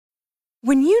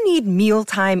When you need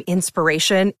mealtime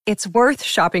inspiration, it's worth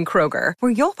shopping Kroger,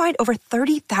 where you'll find over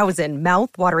 30,000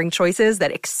 mouth-watering choices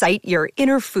that excite your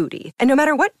inner foodie. And no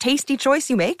matter what tasty choice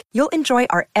you make, you'll enjoy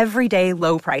our everyday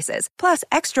low prices, plus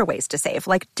extra ways to save,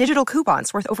 like digital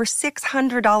coupons worth over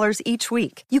 $600 each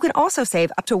week. You can also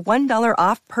save up to $1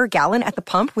 off per gallon at the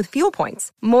pump with fuel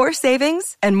points. More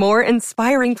savings and more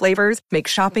inspiring flavors make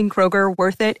shopping Kroger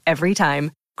worth it every time.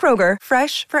 Kroger,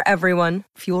 fresh for everyone.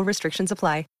 Fuel restrictions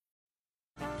apply.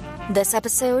 This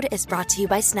episode is brought to you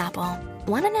by Snapple.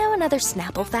 Want to know another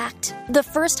Snapple fact? The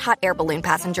first hot air balloon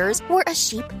passengers were a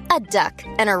sheep, a duck,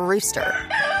 and a rooster.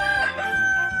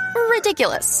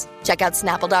 Ridiculous. Check out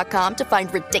Snapple.com to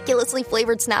find ridiculously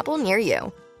flavored Snapple near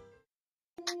you.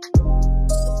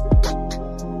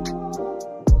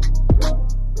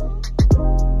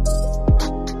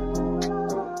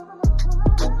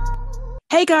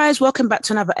 Hey guys, welcome back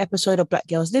to another episode of Black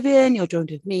Girls Living. You're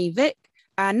joined with me, Vic.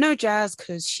 And no Jazz,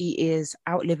 because she is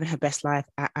out living her best life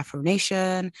at Afro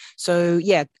Nation. So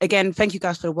yeah, again, thank you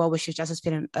guys for the well wishes. Jazz is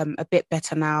feeling a bit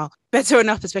better now. Better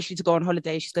enough, especially to go on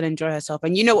holiday. She's going to enjoy herself.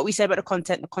 And you know what we say about the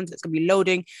content. The content's going to be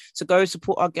loading. So go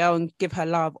support our girl and give her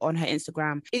love on her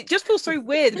Instagram. It just feels so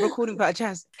weird recording about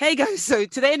Jazz. Hey guys, so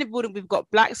today in the building, we've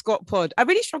got Black Scott Pod. I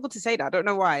really struggle to say that. I don't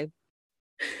know why.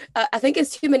 I think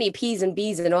it's too many P's and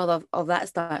B's and all of that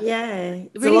stuff. Yeah.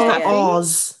 It's really a lot of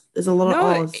R's. There's a lot of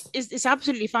R's. It's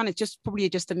absolutely fine. It's just probably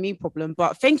just a me problem.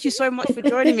 But thank you so much for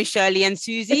joining me, Shirley and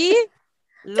Susie.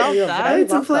 Love that.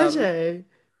 It's a pleasure.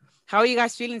 How are you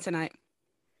guys feeling tonight?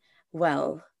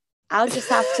 Well, I'll just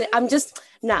have to,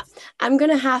 I'm going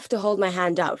to have to hold my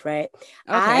hand up, right?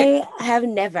 Okay. I have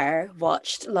never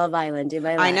watched Love Island in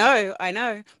my life. I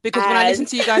know. Because when I listened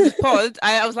to you guys' pod,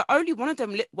 I was like, only one of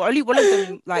them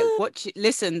like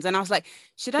listens. And I was like,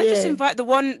 should I just invite the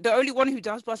only one who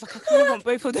does? But I was like, I kind of want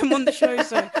both of them on the show.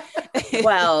 So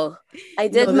well, I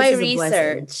did my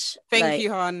research. Thank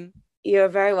you, hon. You're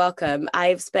very welcome.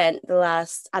 I've spent the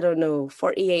last,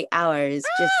 48 hours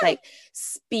just like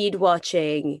speed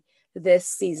watching this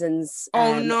season's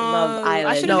Love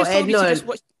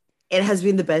Island. It has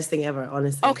been the best thing ever,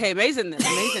 honestly. Okay, amazing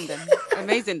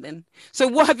then. So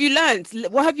what have you learned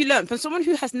from someone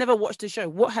who has never watched the show?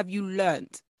 What have you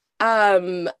learned?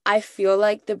 I feel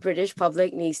like the British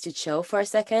public needs to chill for a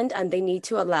second and they need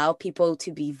to allow people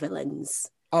to be villains.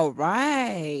 All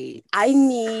right. I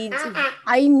need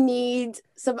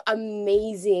some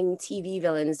amazing TV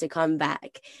villains to come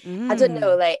back. I don't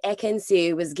know, like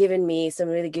Ekin-Su was giving me some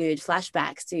really good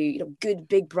flashbacks to good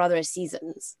Big Brother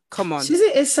seasons. Come on. Susie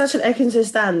is such an Ekin-Su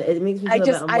stan. It makes me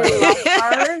feel I love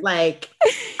her. Like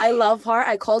I love her.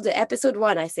 I called it episode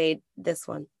 1. I said this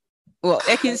one. Well,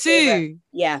 Ekin-Su.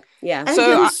 Yeah.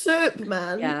 So soup,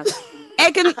 man. Yeah.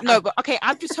 Okay,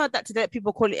 I've just heard that today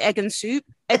people call it egg and soup,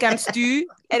 egg and stew.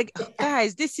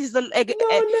 Guys, this is the egg.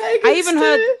 I even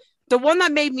heard the one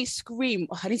that made me scream.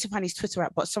 I need to find his Twitter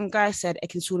app, but some guy said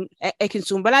egg and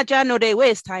soup, but I know they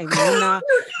waste time.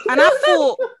 And I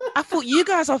thought you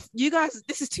guys,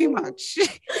 this is too much.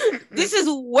 This is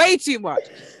way too much.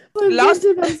 I'm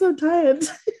so tired.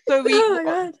 So we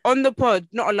on the pod,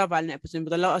 not a Love Island episode,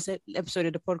 but the last episode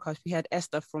of the podcast, we had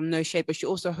Esther from No Shade, but she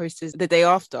also hosts The Day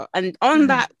After. And on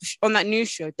that news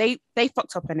show, they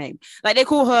fucked up her name. Like they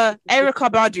call her Erica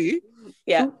Badu.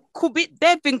 Yeah,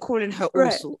 they've been calling her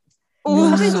all sorts.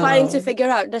 I've been trying to figure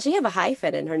out, does she have a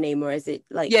hyphen in her name or is it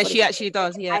like? Yeah, she actually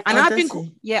does. Yeah, and I've been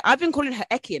calling her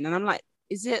Ekin, and I'm like,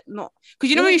 is it not? Because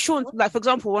you know when you're short, like for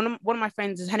example, one of my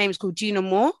friends, her name is called Gina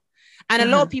Moore. And a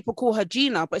lot of people call her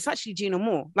Gina, but it's actually Gina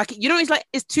Moore. Like, you know,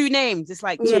 it's two names. It's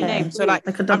like two names. So like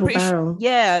a double barrel.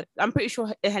 I'm pretty sure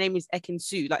her name is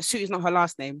Ekin-Su. Like, Su is not her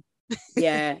last name.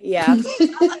 Yeah.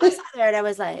 I sat there and I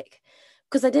was like,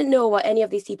 because I didn't know what any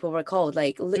of these people were called.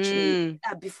 Like, literally,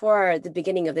 before the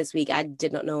beginning of this week, I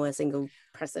did not know a single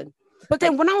person. But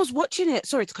then when I was watching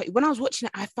it,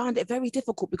 I found it very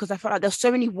difficult because I felt like there's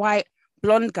so many white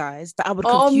blonde guys that I would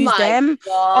confuse them.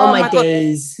 Oh my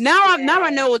days. Now I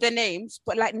know all their names,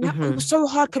 but like now it was so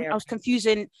hard. I was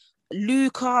confusing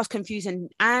Luca, I was confusing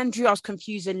Andrew, I was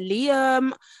confusing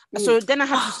Liam. So then I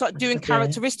had to start doing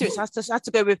characteristics. I had to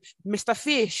go with Mr.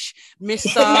 Fish,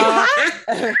 Mr.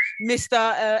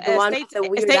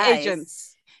 estate agents.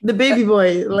 The baby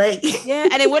boy, like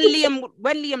and then when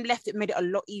Liam left, it made it a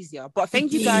lot easier. But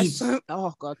thank you guys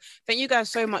thank you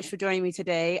guys so much for joining me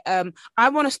today. I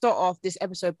want to start off this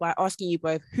episode by asking you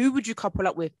both, who would you couple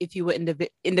up with if you were in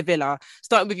the villa?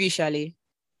 Starting with you, Shirley.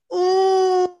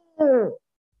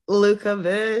 Luca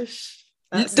Fish.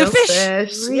 The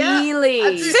fish,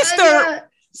 really, sister.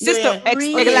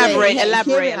 Really?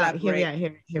 Elaborate.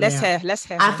 Let's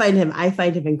hear. I find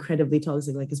him incredibly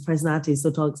toxic. Like his personality is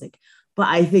so toxic. but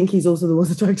I think he's also the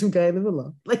most attractive guy in the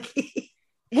villa. Like,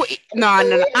 no.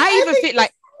 I even think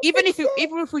like even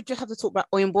if we just have to talk about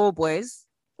Oyinbo boys,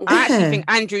 I actually think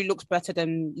Andrew looks better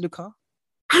than Luca.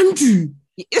 Andrew.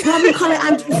 I've been calling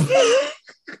Andrew.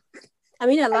 I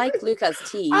mean, I like Luca's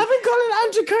tea. I've been calling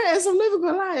Andrew Curtis. I'm never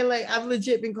gonna lie. Like, I've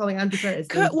legit been calling Andrew Curtis.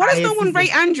 Why does no one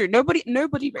rate Andrew? Nobody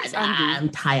rates Andrew. I'm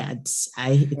tired.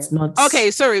 It's not. Okay,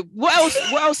 sorry. What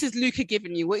else is Luca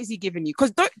giving you? What is he giving you?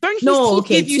 Because don't his teeth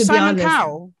give you Simon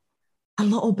Cowell? A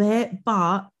little bit,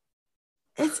 but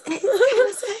it's kind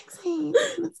of sexy.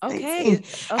 Okay.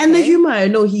 And the humor.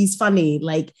 No, he's funny.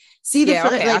 Like, see the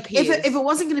if it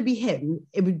wasn't gonna be him,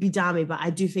 it would be Dami. But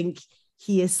I do think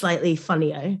he is slightly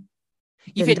funnier.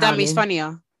 You think Dami's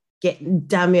funnier? Yeah,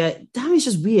 Dami's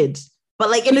just weird, but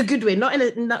like in a good way, not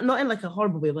in like a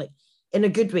horrible way, like in a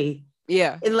good way.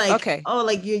 Yeah. In like, oh,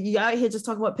 like you out here just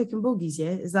talking about picking bogeys,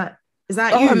 yeah? Is that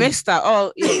oh, you? I missed that.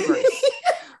 Oh, yeah.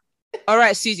 All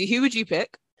right, Susie, who would you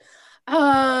pick?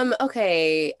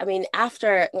 Okay. I mean,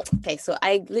 so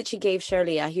I literally gave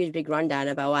Shirley a huge big rundown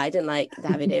about why I didn't like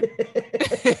Davide.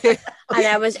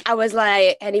 And I was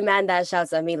like, any man that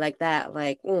shouts at me like that,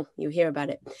 like, you hear about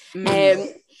it.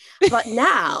 But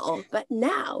now,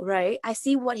 right, I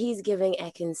see what he's giving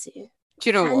Ekin-Su. Do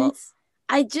you know what?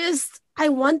 I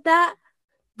want that,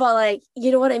 but like,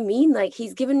 you know what I mean? Like,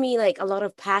 he's given me like a lot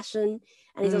of passion.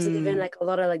 And he's also given like a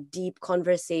lot of like deep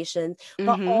conversation,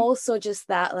 but also just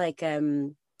that like I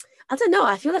don't know.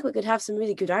 I feel like we could have some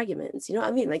really good arguments. You know what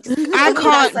I mean? Like I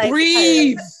can't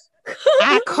breathe.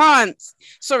 I can't.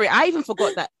 Sorry, I even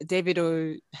forgot that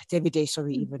Davide,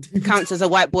 even counts as a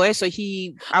white boy. So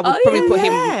I would probably put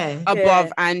him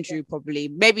above Andrew, probably.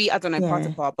 Maybe I don't know, part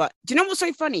of part. But do you know what's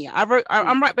so funny?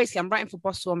 I'm writing for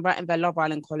Boston. I'm writing their Love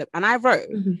Island column, and I wrote.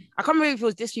 I can't remember if it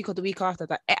was this week or the week after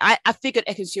that. I figured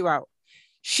Ekin-Su out.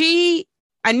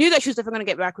 I knew that she was definitely going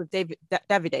to get back with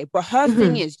Davide, but her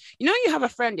thing is, you know, you have a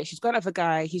friend, she's gone with a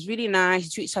guy, he's really nice, he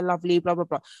treats her lovely, blah, blah,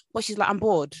 blah. But she's like, I'm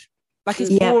bored. Like,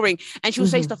 it's boring. And she'll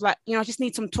say stuff like, you know, I just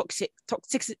need some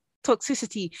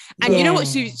toxicity. And you know what,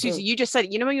 Susie, you just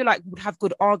said, you know, when you like would have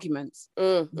good arguments,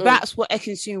 that's what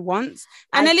Ekin-Su wants.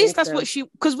 And at least that's what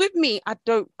because with me, I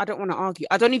don't want to argue.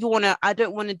 I don't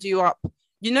want to do up.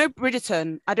 You know,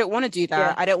 Bridgerton, I don't want to do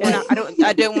that. Yeah.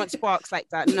 I don't want sparks like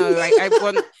that. No,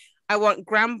 I want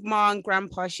grandma and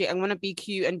grandpa shit. I want to be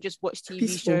cute and just watch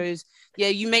TV shows. Yeah,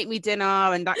 you make me dinner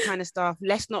and that kind of stuff.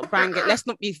 Let's not bang it. Let's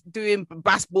not be doing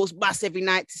bass every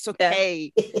night. It's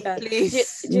okay. Yeah.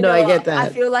 Please. I get that. I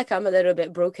feel like I'm a little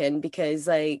bit broken because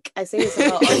like I say this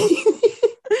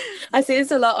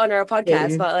a lot on our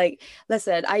podcast, but like,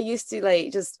 listen, I used to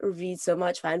like just read so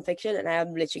much fan fiction, and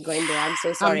I'm literally going there. I'm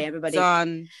so sorry, everybody.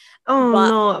 Done. Oh,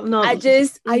 but no. I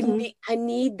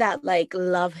need that like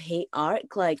love-hate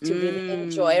arc, like to really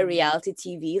enjoy reality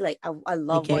TV. Like I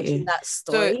love watching that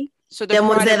story. So then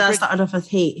was there that started off as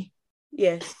hate?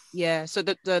 Yeah. So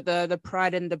the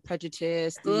Pride and the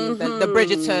Prejudice, the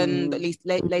Bridgerton, at least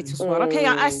latest one. Okay,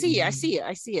 I see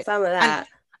it. Some of that.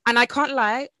 And I can't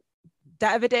lie.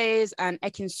 Davide's and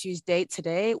Ekin-Su's date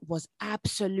today was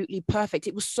absolutely perfect.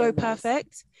 It was so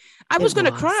perfect. I was going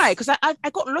to cry because I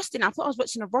got lost in it. I thought I was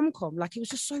watching a rom-com. Like, it was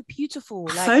just so beautiful.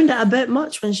 Like, I found it a bit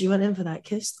much when she went in for that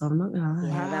kiss, though. I'm not going to lie.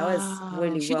 Yeah, that was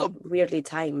really weirdly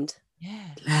timed.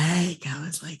 Yeah. Like, I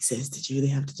was like, sis, did you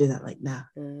really have to do that? Like, nah.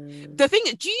 The thing,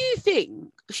 do you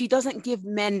think she doesn't give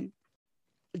men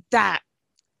that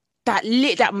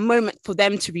moment for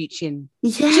them to reach in?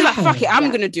 Yeah. She's like, fuck it, I'm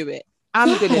going to do it.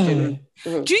 I'm gonna do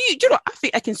it. Do you know? I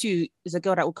think Ekin-Su is a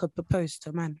girl that could propose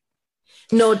to a man.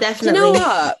 No, definitely. You know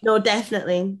what? No,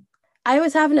 definitely. I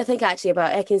was having to think actually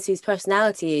about Ekin-Su's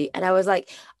personality, and I was like,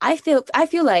 I feel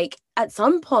like at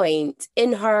some point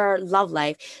in her love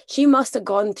life, she must have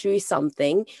gone through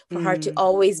something for her to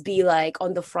always be like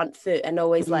on the front foot and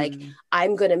always like,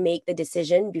 I'm gonna make the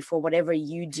decision before whatever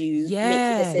you do. Make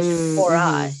the decision for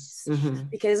us.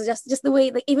 Because just the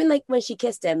way, like, even like when she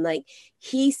kissed him, like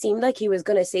he seemed like he was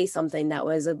gonna say something that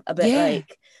was a bit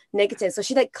like negative, so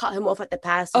she like cut him off at the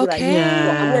pass. Like,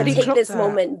 I'm gonna take this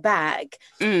moment back.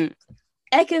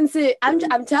 Ekin-Su,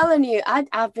 I'm telling you,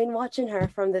 I've been watching her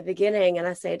from the beginning, and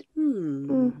I said, I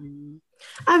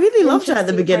really loved her at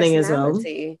the beginning as well.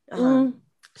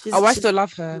 I still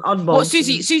love her. What,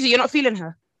 Susie, you're not feeling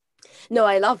her? No,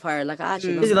 I love her. Like, I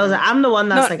actually love her. I'm the one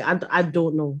that's like, I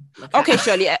don't know. Like, okay,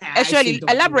 Shirley, Shirley,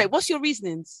 elaborate. What's your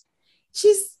reasonings?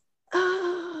 She's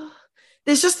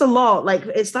there's just a lot. Like,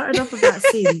 it started off with that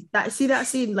scene. that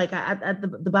scene, like at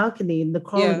the balcony and the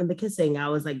crawling and the kissing. I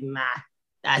was like, nah,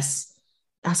 that's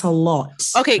a lot.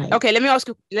 Okay, like, okay. Let me ask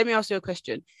you a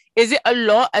question. Is it a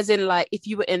lot as in like if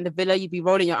you were in the villa, you'd be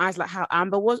rolling your eyes like how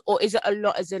Amber was, or is it a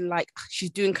lot as in like she's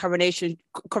doing Coronation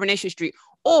Street,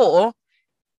 or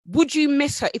would you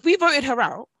miss her if we voted her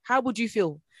out? How would you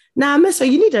feel? Nah, I miss her.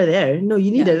 You need her there. No,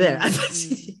 you need her there.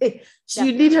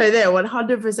 You need her there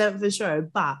 100% for sure.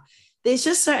 But there's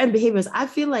just certain behaviors. I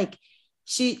feel like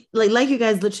she, like you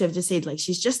guys literally have just said, like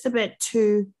she's just a bit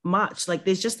too much. Like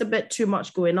there's just a bit too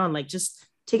much going on. Like just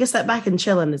take a step back and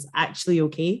chill, and it's actually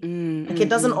okay. Like it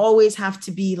doesn't always have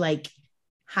to be like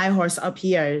high horse up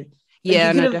here.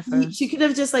 Yeah, no, definitely. She could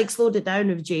have just like slowed it down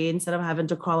with Jay instead of having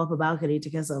to crawl up a balcony to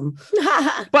kiss him.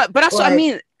 But that's what I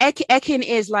mean. Ekin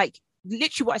is like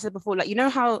literally what I said before. Like, you know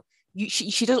how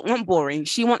she doesn't want boring.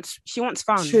 She wants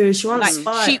fun. True. She wants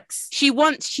like, she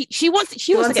wants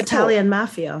Italian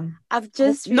mafia. I've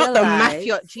just not the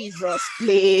mafia. Jesus,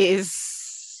 please.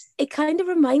 It kind of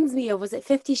reminds me of, was it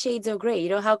 50 Shades of Grey? You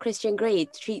know how Christian Grey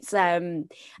treats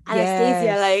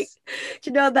Anastasia, like,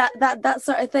 you know, that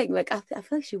sort of thing. Like, I feel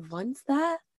like she wants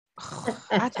that.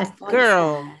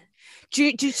 Girl.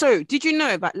 Did you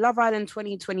know that Love Island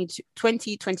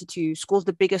 2022 scores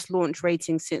the biggest launch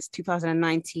rating since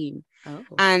 2019? Oh.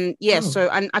 And so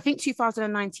and I think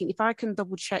 2019, if I can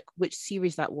double check which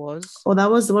series that was. Oh, that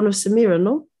was the one with Samira,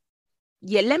 no?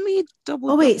 Yeah, let me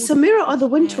double. Oh wait, Samira or the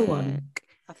winter one?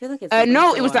 I feel like it's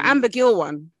no, it was the Amber Gill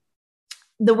one.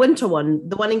 The winter one,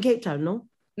 the one in Cape Town, no?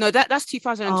 No, that's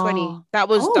 2020. That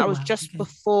was just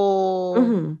before.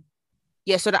 Mm-hmm.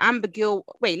 Yeah, so the Amber Gill.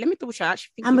 Wait, let me double check.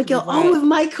 Amber Gill. Oh, with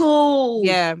Michael.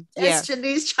 Yeah.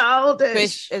 Destiny's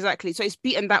Childish. Exactly. So it's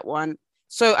beaten that one.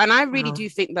 So, and I really do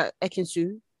think that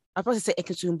Ekin-Su, I'm supposed to say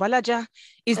Ekin-Su Mbalaja,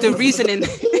 is the reason in.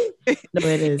 No,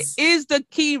 it is. Is the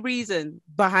key reason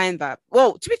behind that.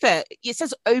 Well, to be fair, it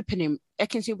says opening.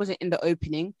 Ekin-Su wasn't in the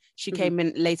opening. She came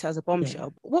in later as a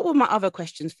bombshell. Yeah. What were my other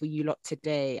questions for you lot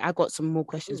today? I got some more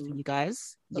questions for you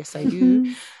guys. Yes, I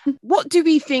do. What do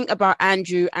we think about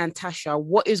Andrew and Tasha?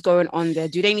 What is going on there?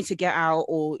 Do they need to get out,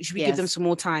 or should we give them some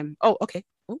more time? Oh, okay.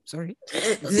 Oh, sorry. You're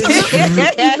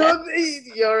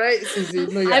right, Susie.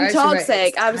 No, I'm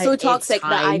toxic. Right. I'm so toxic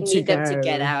that I need them to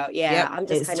get out. Yeah, I'm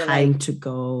just kind of like... It's time to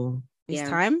go. It's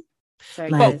time? Sorry,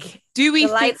 like, do we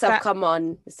the lights have come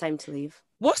on. It's time to leave.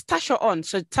 What's Tasha on?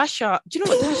 So Tasha, do you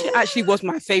know what? Tasha actually was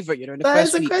my favorite, you know, in the that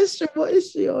first week. That is a question. What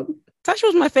is she on? Tasha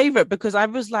was my favorite because I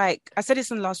was like, I said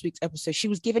this in last week's episode. She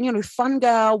was giving, you know, fun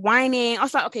girl, whining. I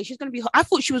was like, okay, she's going to be, I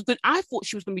thought she was good. I thought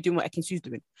she was going to be doing what Ekin-Su's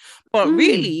doing. But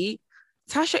really,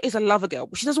 Tasha is a lover girl,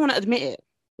 but she doesn't want to admit it.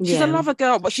 She's a lover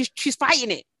girl, but she's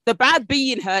fighting it. The bad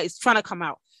bee in her is trying to come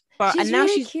out. But she's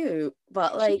really cute,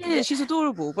 but like... she's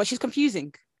adorable, but she's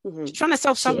confusing. Mm-hmm. She's trying to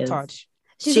self-sabotage.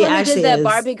 She did the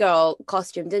Barbie girl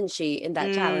costume, didn't she, in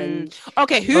that challenge?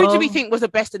 Okay, who do we think was the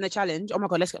best in the challenge? Oh my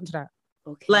God, let's get into that.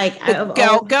 Okay. Like,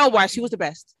 girl-wise, who was the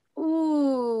best?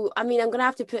 Ooh, I mean, I'm gonna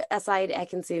have to put aside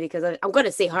Ekin-Su because I'm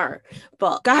gonna say her.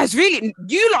 But guys, really,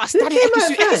 you lot studying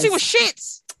Ekin-Su. Ekin-Su was shit.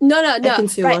 No.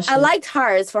 Right. I liked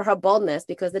hers for her boldness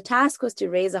because the task was to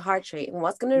raise a heart rate. And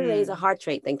what's going to raise a heart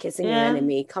rate than kissing your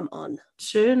enemy? Come on.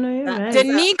 Sure, no, you're right.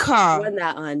 Danica. Won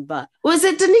that one, but... Was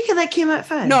it Danica that came out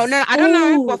first? No, I don't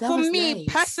know. But for me,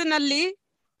 personally,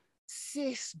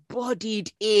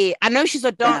 cis-bodied A. I know she's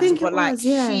a dancer, but like,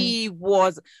 she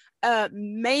was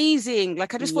amazing.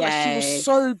 Like, I just felt like she was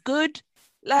so good.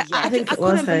 Like, I couldn't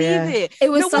believe it. It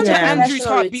was such an Andrew's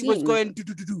heartbeat was going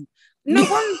do-do-do-do. No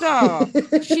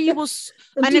wonder she was.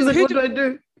 And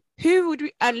then who would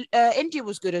we? And India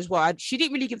was good as well. She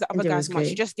didn't really give the other guys much.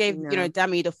 She just gave you know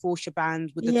Dami the full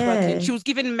shebang with the twerking. She was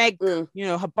giving Meg. You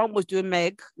know, her bump was doing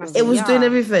Meg. It was doing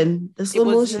everything. The slow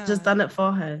motion just done it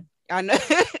for her. I know.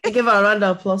 I give her a round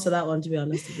of applause for that one. To be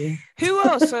honest with you. Who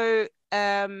else? So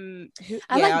I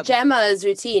like Gemma's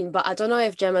routine, but I don't know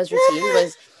if Gemma's routine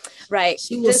was right.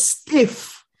 She was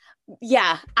stiff.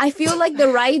 Yeah, I feel like the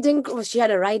riding. Well, she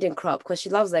had a riding crop because she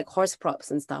loves like horse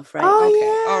props and stuff, right? Oh,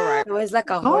 okay, all right. There was like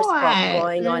a horse prop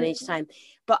going on each time,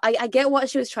 but I get what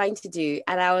she was trying to do,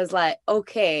 and I was like,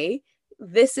 okay,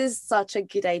 this is such a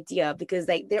good idea because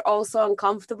like they're all so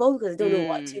uncomfortable because they don't know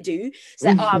what to do. It's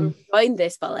like, I'm enjoying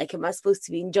this, but like, am I supposed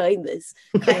to be enjoying this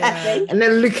kind of thing? And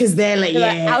then Luca's there, like,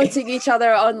 like outing each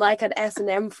other on like an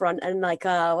S&M front and like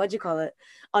what do you call it?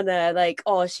 On a like,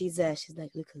 oh, she's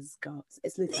like Luca's girl.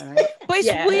 It's Luca, right? But it's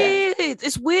weird. Yeah.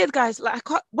 It's weird, guys. Like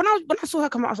when I saw her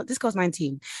come out, I was like, this girl's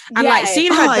 19, and like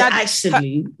seeing her dad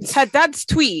actually her dad's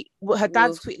tweet,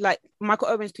 like Michael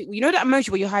Owen's tweet. You know that emoji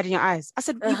where you're hiding your eyes? I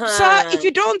said, sir, if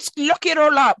you don't lock it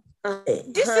all up,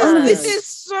 this is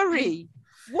sorry.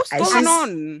 What's going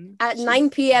on? At 9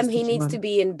 p.m. he needs to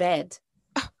be in bed.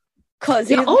 Cause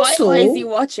why is he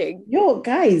watching? Yo,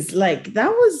 guys, like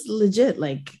that was legit.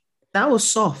 Like. That was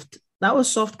soft. That was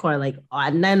softcore, like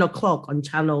at 9 o'clock on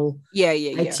channel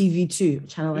ITV2,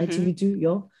 channel ITV2,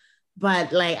 yo.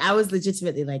 But like I was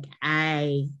legitimately like,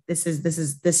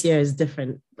 this year is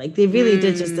different. Like they really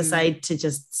did just decide to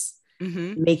just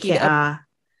make it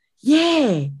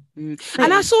And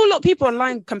I saw a lot of people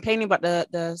online complaining about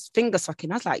the finger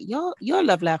sucking. I was like, your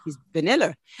love life is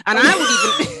vanilla. And I would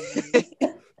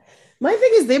even my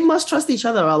thing is they must trust each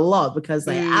other a lot because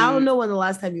like I don't know when the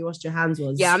last time you washed your hands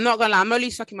was. Yeah, I'm not gonna lie. I'm only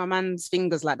sucking my man's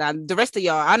fingers like that. The rest of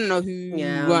y'all, I don't know who.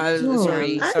 Yeah.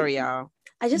 Sorry, y'all.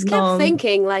 I just kept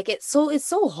thinking, like, it's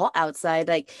so hot outside.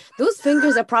 Like those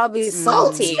fingers are probably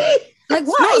salty. Like,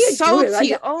 what are you doing?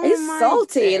 Like, it's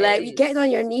salty. Days. Like, you get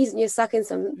on your knees and you're sucking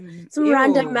some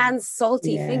random man's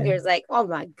salty fingers. Like, oh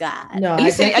my god. No, at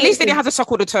least they didn't have to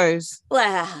suck all the toes.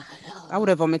 Well, I would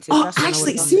have vomited. Oh,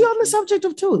 actually, see, on the subject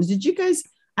of toes, did you guys?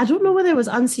 I don't know whether it was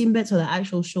Unseen Bits or the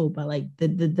actual show, but like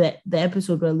the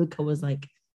episode where Luca was like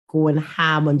going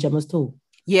ham on Gemma's toe.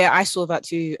 Yeah, I saw that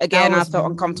too. Again, I felt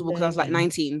uncomfortable because I was like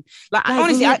 19. Like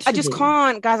honestly, I just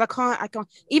can't, guys. I can't.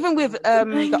 Even with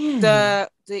the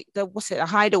what's it, a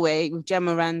Hideaway with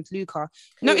Gemma and Luca.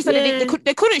 Notice that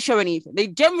they couldn't show anything. They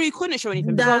generally couldn't show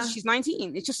anything because she's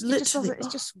 19. It's just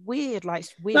weird. Like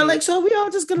it's weird. But like, so are we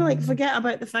all just gonna like forget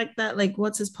about the fact that like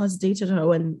what's his pus dated her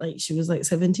when like she was like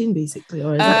 17 basically,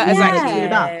 or is that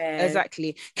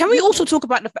exactly. Can we also talk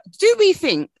about the fact? Do we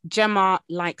think Gemma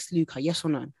likes Luca? Yes or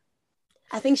no?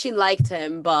 I think she liked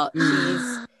him, but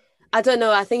I don't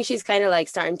know. I think she's kind of like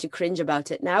starting to cringe about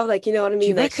it now. Like, you know what I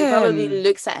mean? Like, she probably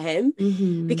looks at him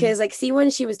because, like, see, when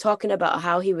she was talking about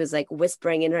how he was like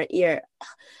whispering in her ear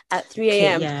at 3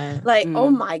 a.m. Like, oh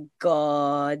my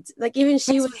God. Like, even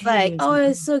she was like, oh,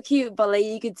 it's so cute. But like,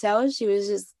 you could tell she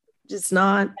was just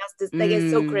not. Like,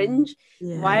 it's so cringe.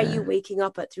 Yeah. Why are you waking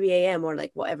up at 3 a.m. or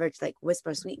like whatever to like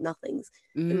whisper sweet nothings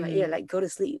in my ear? Like, go to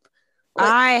sleep. Like,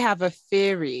 I have a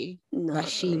theory that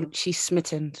she's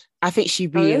smitten. I think she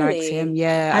really likes him.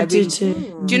 Yeah, I do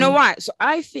too. Do you know why? So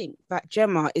I think that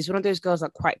Gemma is one of those girls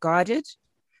that quite guarded.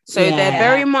 So they're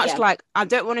very much like, I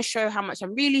don't want to show how much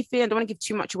I'm really feeling. I don't want to give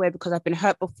too much away because I've been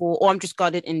hurt before, or I'm just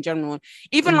guarded in general.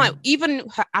 Even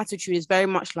her attitude is very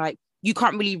much like, you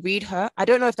can't really read her. I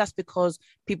don't know if that's because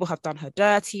people have done her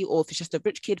dirty or if it's just a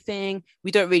rich kid thing.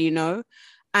 We don't really know.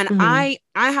 And I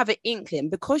have an inkling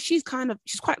because she's quite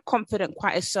confident,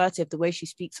 quite assertive, the way she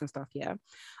speaks and stuff. Yeah.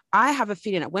 I have a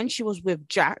feeling that when she was with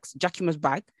Jackima's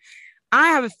bag, I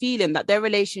have a feeling that their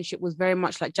relationship was very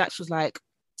much like Jax was like,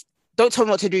 don't tell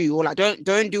me what to do, or like, don't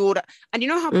do all that. And you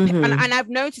know how, and I've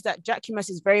noticed that Jackimas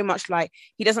is very much like,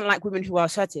 he doesn't like women who are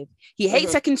assertive. He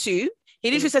hates Ekin-Su. He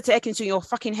literally said to Ekin-Su, "You're a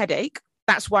fucking headache."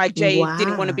 That's why Jay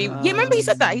didn't want to be. Yeah, remember he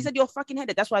said that. He said, "You're a fucking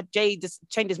headache." That's why Jay just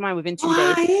changed his mind within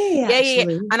 2 days.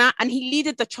 Yeah. And he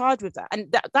leaded the charge with that.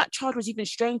 And that charge was even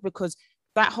strange because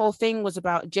that whole thing was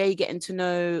about Jay getting to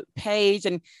know Paige,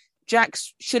 and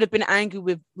Jax should have been angry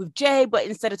with Jay, but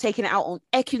instead of taking it out on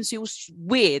Ekin-Su, it was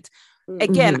weird.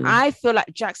 Again, I feel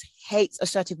like Jax hates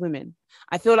assertive women.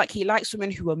 I feel like he likes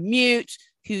women who are mute,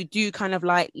 who do kind of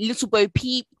like little Bo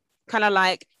Peep, kind of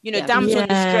like, damsel in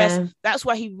distress. That's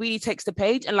why he really takes the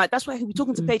Paige, and like that's why he'll be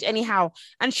talking to Paige anyhow,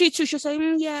 and she too, she'll say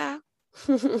yeah.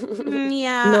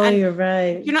 No, and you're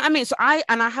right. You know what I mean? So I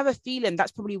have a feeling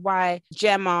that's probably why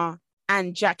Gemma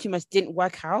and Jackimas didn't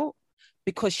work out,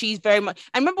 because she's very much.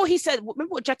 I remember what he said.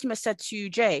 Remember what Jackimas said to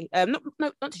Jay? Not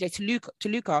to Jay, to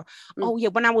Luca. Oh yeah,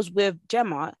 when I was with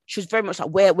Gemma, she was very much like,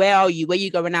 where are you? Where are you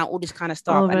going out? All this kind of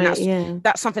stuff. Oh, and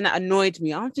that's something that annoyed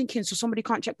me. I'm thinking, so somebody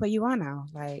can't check where you are now,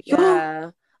 like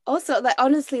Also, like,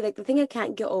 honestly, like, the thing I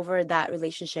can't get over that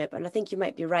relationship, and I think you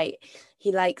might be right,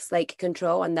 he likes like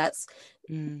control, and that's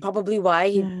probably why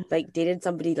he like dated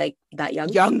somebody like that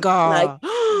younger, like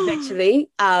literally.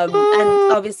 And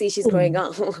obviously she's growing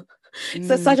up. So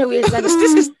it's such a weird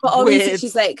sentence. But obviously weird.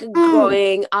 She's like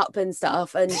growing up and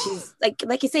stuff, and she's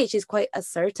like you say, she's quite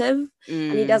assertive,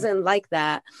 and he doesn't like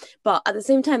that. But at the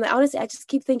same time, like, honestly, I just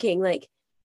keep thinking, like,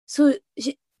 so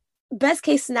best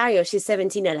case scenario, she's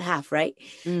 17 and a half, right?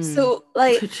 So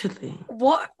like,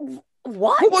 what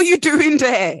were you doing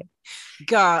there?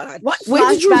 God, what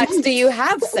flashbacks do you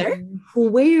have, sir?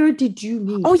 Where did you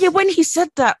meet? Oh yeah, when he said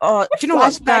that, do you know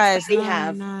what, guys? They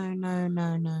have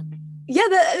No. Yeah,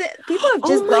 the people have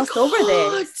just glossed over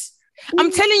this.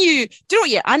 I'm telling you, do you know what?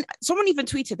 Yeah, and someone even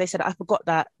tweeted, they said, I forgot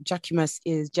that Jackimas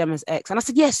is Gemma's ex. And I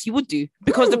said, yes, you would do,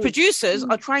 because the producers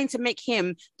are trying to make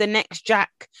him the next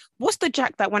Jack. What's the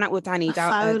Jack that went out with Danny?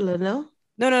 Fowler, no?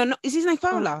 No. Is his name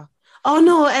Fowler? Oh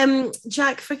no,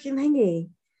 Jack freaking Hingy.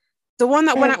 The one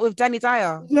that went out with Danny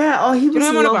Dyer. Yeah, he was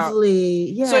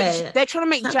lovely. Yeah. So they're trying to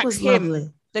make Jack him.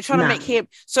 Lovely. They're trying to make him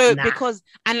because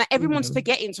like everyone's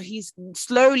forgetting. So he's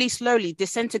slowly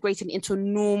disintegrating into a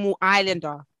normal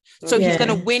islander. So he's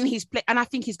gonna win his play, and I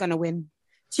think he's gonna win.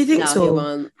 Do you think so?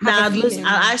 I'll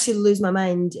actually lose my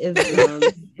mind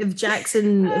if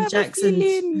Jackson,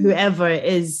 whoever it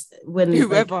is, wins.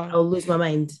 Like, I'll lose my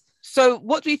mind. So,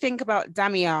 what do you think about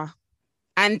Damia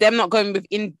and them not going with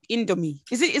Indomie?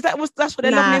 That's what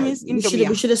their love name is? Indomie.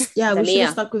 We should have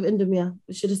stuck with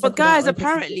Indomie. But guys,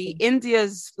 apparently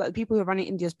India's like the people who are running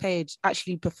India's page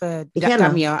actually preferred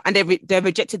Damia, and they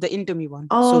rejected the Indomie one.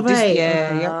 Oh, so right.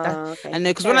 Okay. And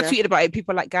because when I tweeted about it,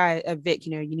 people like, Vic,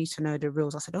 you need to know the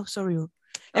rules. I said, oh, sorry.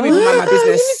 Let me mind my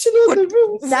business.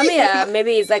 Damia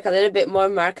maybe it's like a little bit more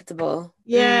marketable.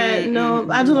 Yeah, no,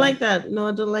 I don't like that. No,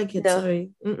 I don't like it. No.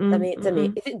 Sorry.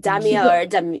 Dami. Is it Damia or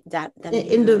Dami?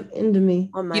 Indomie.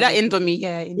 Oh, you like Indomie?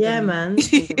 Yeah. Indomie. Yeah, man.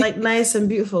 Like nice and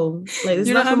beautiful. Like there's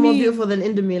nothing more beautiful than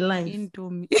Indomie in life.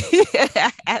 Indomie.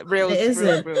 Real. It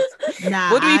isn't.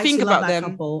 Nah, what do you think about them?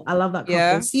 Couple. I love that couple.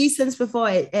 Yeah. See, since before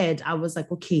it aired, I was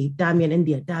like, okay, Dami and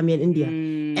India.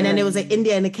 And then it was like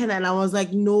India and Ikenna, and I was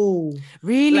like, no.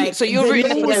 Really? Like, so you're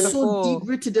rooting for them so deep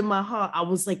rooted in my heart. I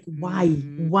was like, why?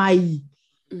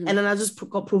 And then I just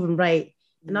got proven right.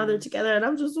 And now they're together and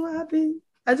I'm just so happy.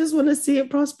 I just want to see it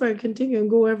prosper and continue and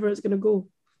go wherever it's going to go.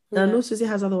 And I know Susie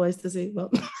has otherwise to say,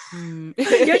 but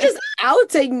you're just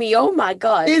outing me. Oh my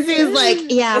God. Susie is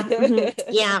like,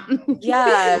 yeah.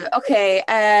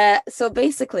 Okay. So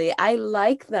basically, I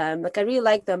like them. Like, I really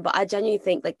like them, but I genuinely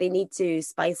think like they need to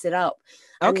spice it up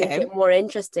and make it more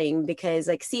interesting because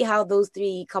like, see how those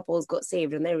three couples got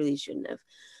saved and they really shouldn't have.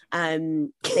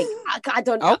 Like, I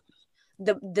don't know.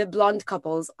 The blonde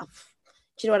couples.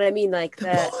 Do you know what I mean? Like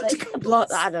the blonde.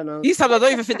 I don't know. These times I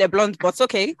don't even think they're blonde, but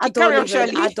okay. I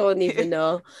don't even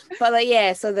know. But like,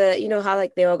 yeah. So how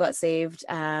like they all got saved,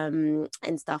 and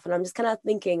stuff. And I'm just kind of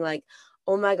thinking like,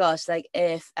 oh my gosh, like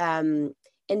if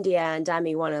India and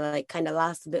Dami want to like kind of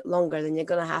last a bit longer, then you're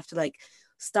gonna have to like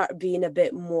start being a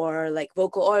bit more like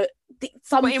vocal or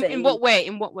something. But in what way?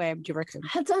 In what way do you reckon?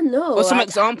 I don't know. Or some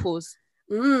examples.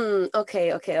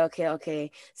 Okay.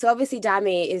 So obviously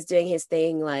Dami is doing his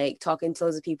thing, like talking to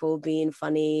loads of people, being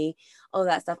funny, all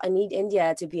that stuff. I need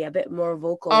India to be a bit more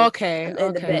vocal. Okay.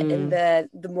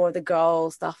 The more the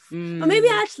girl stuff, or maybe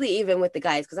actually even with the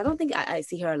guys, because I don't think I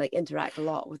see her like interact a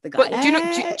lot with the guys. But do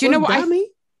you know what Dami?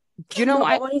 Do you know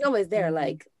what? When he's always there,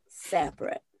 like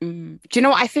separate. Do you know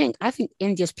what I think? I think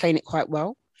India's playing it quite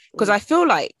well because I feel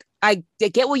like I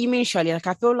get what you mean, Shirley. Like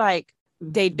I feel like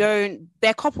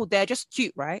they're coupled, they're just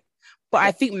cute, right? But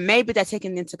I think maybe they're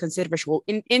taking into consideration. Well,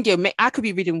 in India, I could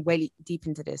be reading way deep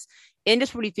into this. India's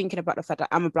probably thinking about the fact that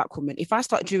I'm a black woman. If I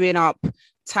start doing up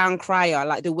Town Crier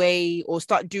like the way, or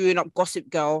start doing up Gossip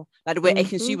Girl like the way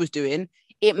Ekin-Su was doing,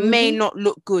 it may not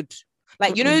look good.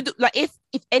 Like like if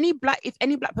any black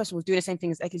person was doing the same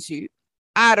thing as Ekin-Su,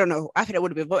 I don't know. I think it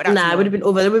would have been voted out. Nah, it would have been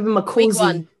over. It would have been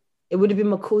Makosi. It would have been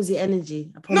Makosi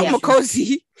energy. Not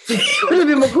Makosi. It would have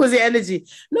been Makosi energy.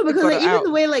 No, because like, even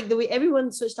the way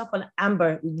everyone switched up on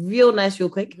Amber, real nice, real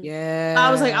quick. Yeah. I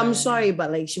was like, I'm sorry,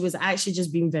 but like she was actually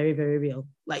just being very, very real.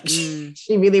 Like she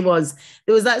really was.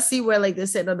 There was that scene where like they're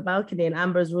sitting on the balcony and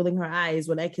Amber's rolling her eyes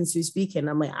when Ekin-Su speaking.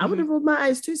 I'm like, I would have rolled my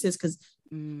eyes too, sis, because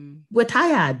we're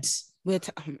tired.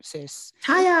 Sis.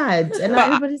 Tired. And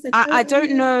everybody's like, I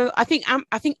don't know. I think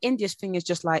India's thing is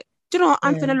just like, do you know what?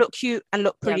 I'm gonna look cute and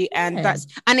look pretty, and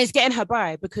it's getting her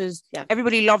by because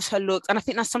everybody loves her looks, and I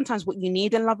think that's sometimes what you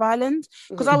need in Love Island.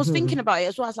 Because I was thinking about it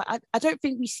as well. I was like, I don't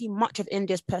think we see much of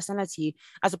India's personality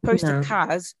as opposed to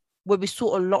Kaz, where we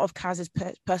saw a lot of Kaz's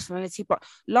personality. But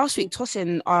last week,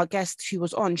 Tosin, our guest who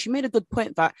was on, she made a good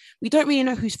point that we don't really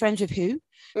know who's friends with who.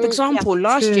 For example,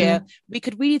 last year, we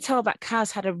could really tell that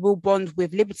Kaz had a real bond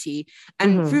with Liberty.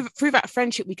 And through that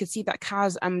friendship, we could see that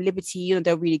Kaz and Liberty,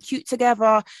 they're really cute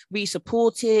together, really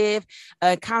supportive.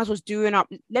 Kaz was doing up,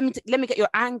 let me get your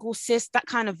angle, sis, that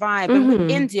kind of vibe. And with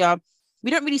India,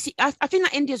 we don't really see, I think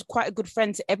that India's quite a good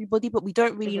friend to everybody, but we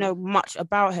don't really know much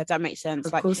about her, if that makes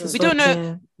sense. Like, we don't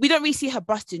know, we don't really see her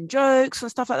busting jokes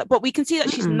and stuff like that, but we can see that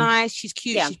she's nice, she's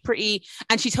cute, she's pretty,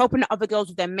 and she's helping the other girls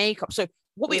with their makeup. So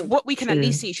what we can at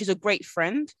least see, she's a great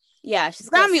friend. Yeah, she's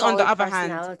got Dami on the other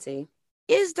hand.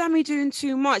 Is Dami doing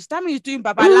too much? Dami is doing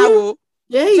babalawo.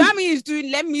 Dami is doing,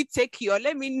 let me take you, or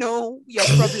let me know your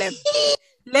problem.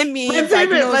 Let me. My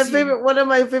favorite. One of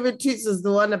my favorite tweets is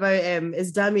the one about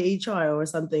is Dami HR or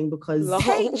something, because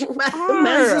man's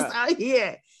just out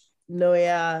here. No,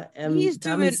 yeah, he's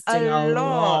doing a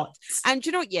lot. And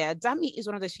you know, Dami is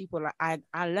one of those people like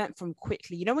I learned from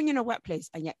quickly. You know, when you're in a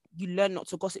workplace and yet you learn not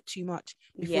to gossip too much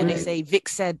before they say Vic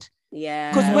said.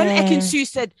 Yeah. Because when Ekin-Su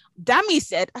said, Dami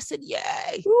said, I said,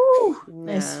 yay. Ooh,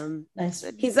 Yeah. nice.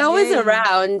 He's always Yay.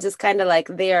 around, just kind of like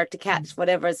there to catch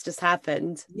whatever's just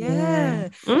happened. Yeah.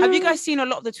 Have you guys seen a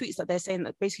lot of the tweets that they're saying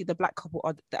that basically the black couple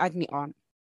are the Agni aunt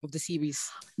of the series?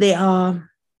 They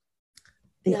are.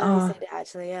 They No, are. he said it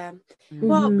actually, yeah. Mhm.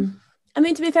 Well, I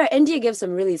mean, to be fair, India gives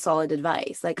some really solid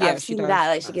advice. Like, Yeah, I've she seen does. that.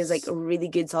 Like, she gives like really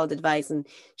good, solid advice, and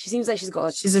she seems like she's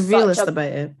got. She's a such realist about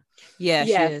it. Yeah,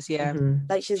 Yeah. she is. Yeah. Mhm.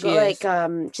 Like, she's She got is.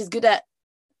 like she's good at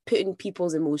putting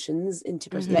people's emotions into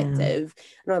perspective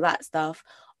and all that stuff.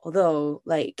 Although,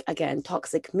 like, again,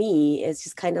 toxic me is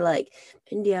just kind of like,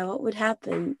 India, what would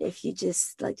happen if you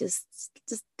just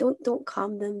don't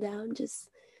calm them down, just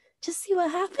see what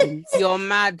happens. You're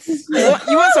mad. You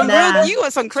want some Nah. you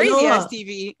want some Do you know crazy ass what?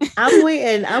 TV.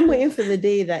 I'm waiting for the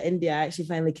day that India actually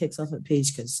finally kicks off at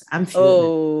Page because I'm feeling it.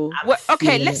 Oh, Well,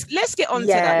 okay, feeling let's get on to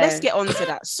Yeah. that. Let's get on to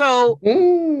that. So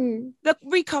Mm. the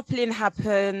recoupling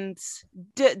happened.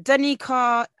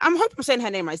 Danica, I'm hoping I'm saying her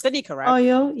name right. It's Danica, right? Oh,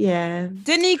 yo, yeah.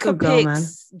 Danica Good girl, man.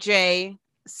 picks Jay.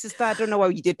 Sister, I don't know why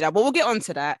you did that, but we'll get on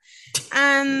to that.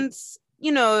 And,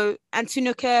 you know,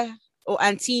 Antinuke or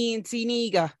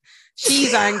Antiniga,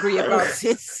 she's angry about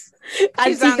this. She's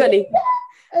Antigone.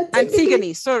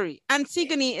 Antigone, sorry.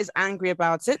 Antigone is angry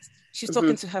about it. She's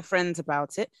talking to her friends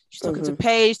about it. She's talking to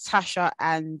Paige, Tasha,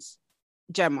 and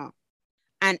Gemma.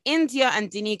 And India and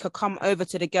Danica come over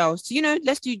to the girls. So, you know,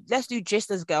 let's do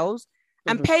gist as girls.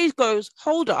 And Paige goes,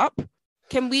 hold up.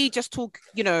 Can we just talk,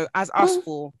 you know, as us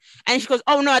four? And she goes,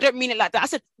 oh no, I don't mean it like that. I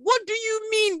said, what do you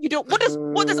mean? You don't, what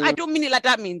does I don't mean it like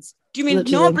that means? Do you mean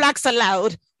Literally. no blacks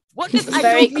allowed? What does I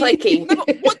Very don't mean? clicky. No,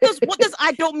 but what does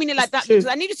I don't mean it like that? True. Because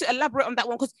I need you to elaborate on that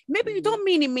one. Because maybe you don't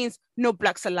mean it means no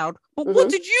blacks allowed. But what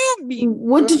did you mean?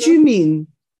 What did you mean?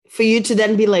 For you to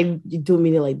then be like, you don't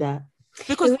mean it like that.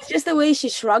 Because It was just the way she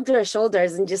shrugged her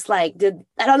shoulders and just like did,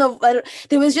 I don't know,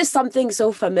 there was just something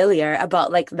so familiar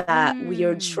about like that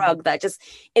weird shrug that just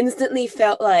instantly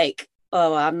felt like,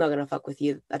 oh, I'm not gonna fuck with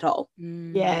you at all.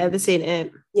 Yeah, this ain't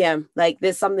it. Yeah, like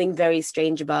there's something very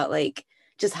strange about like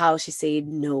just how she said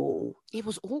no. it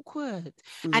was awkward.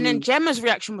 And then Gemma's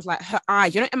reaction was like her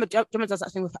eyes. You know, Gemma does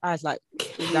that thing with her eyes, like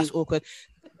that's awkward.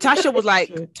 Tasha was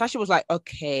like,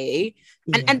 okay.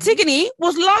 And Antigone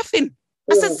was laughing.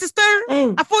 I said, sister,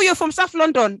 I thought you're from South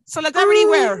London. Solidarity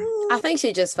where? I think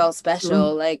she just felt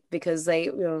special, like because they,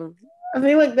 you know, I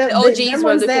mean, like the OGs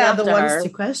were looking there are the after ones her. to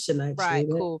question, actually. Right,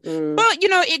 cool. Mm. But you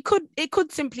know, it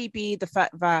could simply be the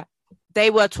fact that they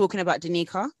were talking about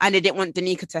Danica and they didn't want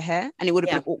Danica to hear, and it would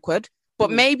have been awkward.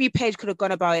 But maybe Paige could have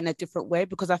gone about it in a different way,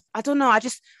 because I don't know. I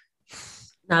just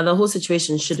Now the whole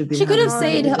situation should have been. She could have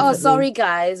handled said, differently. "Oh, sorry,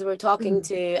 guys, we're talking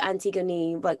to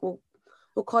Antigone. Like,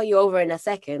 we'll call you over in a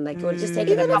second. Like, we'll just take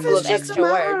a Even if couple it's of just extra a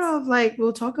matter words." of like,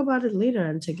 we'll talk about it later,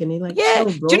 Antigone. Like, Yeah.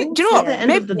 chill, bro. Do you know what? At the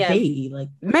end of the day, like,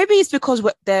 maybe it's because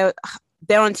they're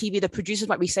on TV. The producers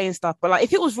might be saying stuff, but like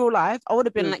if it was real life, I would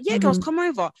have been like, "Yeah, girls, come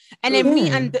over," and then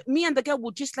me and the girl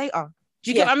will just later. Do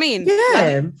you get what I mean?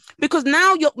 yeah. Like, because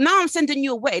now I'm sending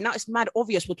you away. Now it's mad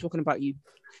obvious we're talking about you.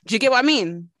 Do you get what I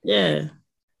mean? Yeah.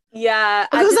 Yeah,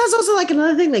 Because that's also like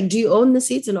another thing. Like, do you own the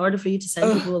seats in order for you to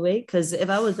send people away? Because if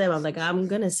I was them, I'm like, I'm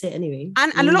gonna sit anyway.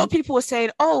 And a lot of people were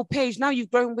saying, "Oh, Paige, now you've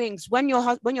grown wings. When your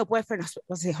boyfriend,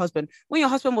 was his husband, when your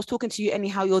husband was talking to you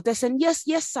anyhow, you're there saying yes,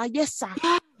 sir.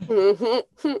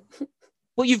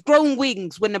 But you've grown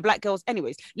wings when the black girls."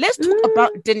 Anyways, let's talk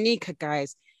about Danica,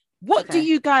 guys. What do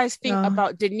you guys think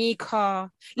about Danica?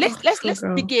 Let's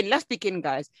begin. Let's begin,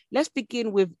 guys. Let's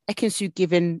begin with Ekin-Su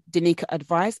giving Danica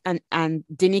advice and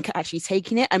Danica actually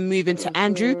taking it and moving to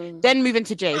Andrew, then moving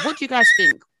to Jay. What do you guys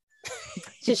think?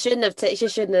 She shouldn't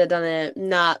have done it.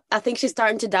 Nah, I think she's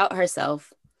starting to doubt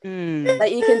herself. Mm.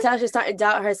 Like you can tell she's starting to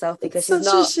doubt herself because she's Such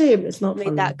not a shame. It's not made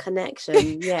funny. that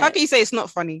connection. Yeah. How can you say it's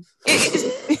not funny?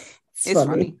 It's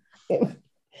funny.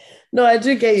 No, I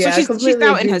do get you. So I she's completely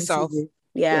doubting agree with herself. you.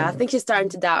 Yeah, I think she's starting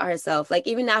to doubt herself. Like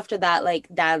even after that, like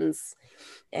dance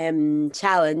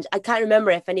challenge, I can't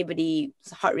remember if anybody's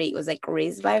heart rate was like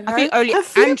raised by her. I think only A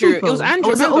few Andrew. people. It was Andrew.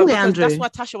 Was it Remember, only because Andrew? that's why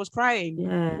Tasha was crying.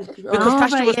 Yeah.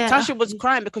 Because Tasha Tasha was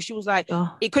crying because she was like,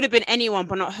 Oh. it could have been anyone,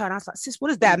 but not her. And I was like, sis, what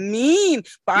does that mean?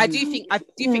 But I do think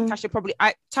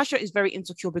Tasha is very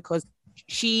insecure because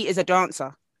she is a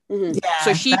dancer. Mhm. Yeah,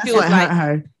 So she that's feels what hurt like,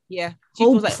 her. yeah, she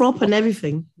Whole feels like prop and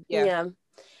everything. yeah.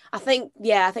 I think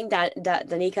that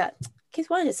Danica, I keep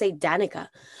wanting to say Danica,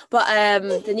 but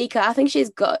Danica, I think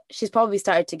she's probably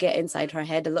started to get inside her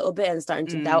head a little bit and starting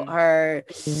to doubt her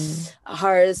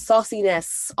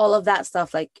sauciness, all of that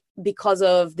stuff, like because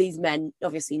of these men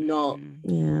obviously not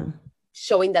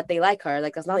showing that they like her.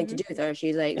 Like that's nothing to do with her.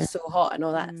 She's like so hot and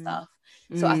all that stuff.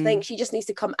 So I think she just needs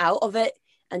to come out of it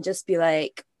and just be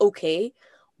like, okay,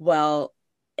 well,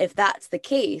 if that's the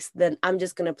case, then I'm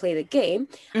just going to play the game.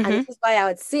 And this is why I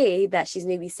would say that she's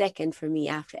maybe second for me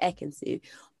after Ekin-Su,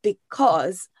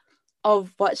 because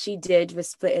of what she did with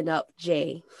splitting up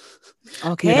Jay.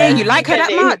 Okay, you like her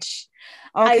that much?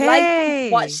 Okay. I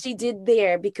like what she did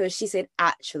there, because she said,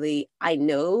 actually, I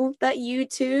know that you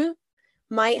two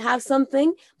might have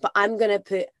something, but I'm going to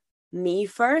put me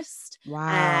first. Wow.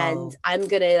 And I'm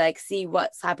going to like see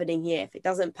what's happening here. If it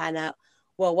doesn't pan out,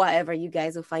 well, whatever, you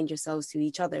guys will find yourselves to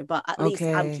each other. But at least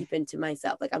I'm keeping to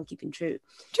myself. Like, I'm keeping true.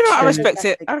 Do you know what? I respect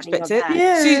it. I respect it.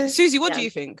 Yeah. Susie, what do you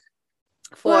think?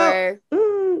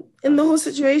 In the whole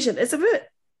situation, it's a bit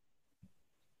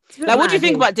like, what do you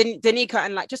think about Danica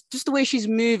and like just the way she's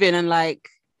moving and like?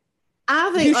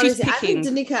 I think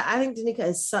Danica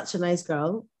is such a nice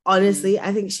girl. Honestly,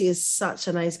 I think she is such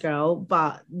a nice girl.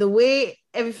 But the way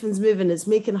everything's moving is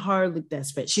making her look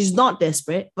desperate. She's not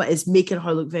desperate, but it's making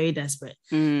her look very desperate.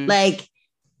 Like,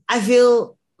 I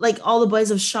feel like all the boys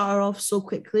have shut her off so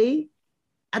quickly.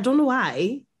 I don't know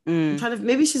why. I'm trying to.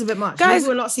 Maybe she's a bit much. Guys, maybe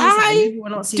we're not seeing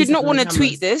something. I did not want to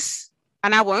tweet this,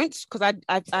 and I won't, because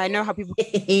I know how people.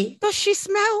 Does she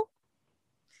smell?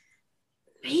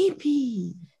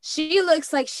 Maybe. She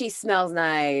looks like she smells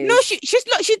nice. No, she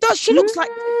does. She looks like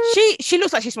she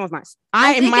looks like she smells nice.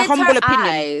 In my humble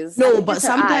opinion. No, but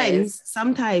sometimes.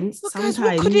 Guys,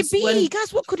 what could it be?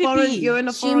 Guys, what could it be? You're in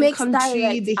a foreign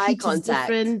country. The heat is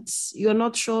different. You're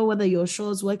not sure whether your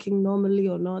shore's working normally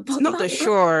or not. Not the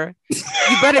shore.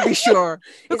 You better be sure.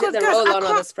 Because the roll-on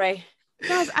or the spray?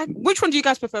 Guys, which one do you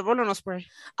guys prefer, roll-on or spray?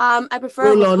 I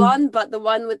prefer roll-on, but the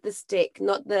one with the stick,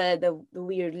 not the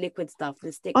weird liquid stuff.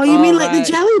 The stick. Oh, you mean like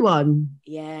the jelly one?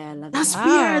 Yeah, love that's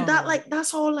weird.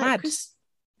 That's all like, isn't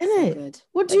it? Good.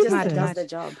 What do you think? Does the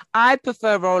job. I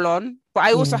prefer roll-on, but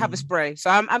I also have a spray,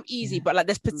 so I'm easy. But like,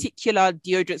 there's particular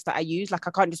deodorants that I use. Like, I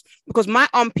can't just, because my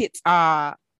armpits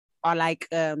are like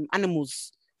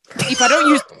animals. If I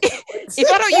don't use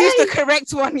the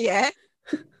correct one,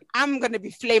 I'm gonna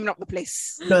be flaming up the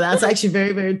place. No, that's actually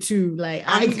very, very true. Like,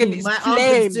 my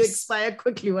armpits do expire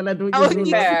quickly when I don't use roll-on.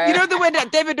 You know the way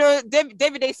that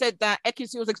David said that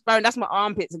Ekin-Su was expiring. That's my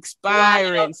armpits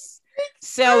expiring.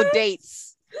 Sell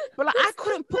dates. But like, I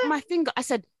couldn't put my finger. I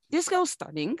said, this girl's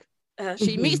stunning.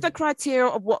 She meets the criteria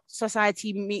of what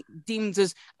society deems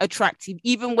as attractive,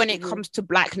 even when it comes to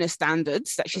blackness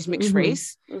standards, that she's mixed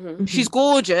race. She's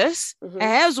gorgeous. Her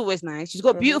hair's always nice. She's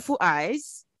got beautiful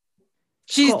eyes.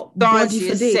 She's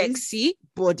dancing, sexy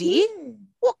body.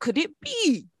 What could it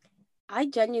be? I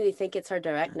genuinely think it's her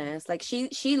directness. Like,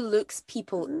 she looks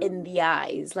people in the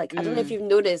eyes. Like, I don't know if you've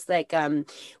noticed, like,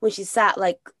 when she sat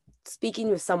like speaking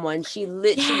with someone, she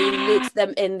literally looks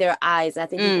them in their eyes. I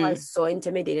think people are so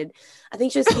intimidated. I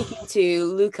think she was speaking to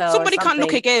Luca. Somebody can't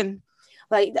look again.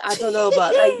 Like, I don't know,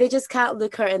 but like, they just can't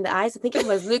look her in the eyes. I think it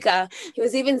was Luca. He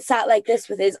was even sat like this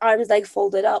with his arms like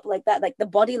folded up like that. Like, the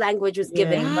body language was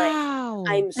given. Wow.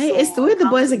 Like, it's the way the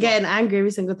boys are getting angry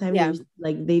every single time.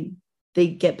 Like, they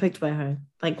get picked by her.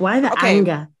 Like, why the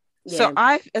anger? So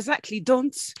I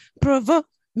don't provoke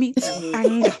me to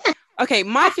anger. Okay,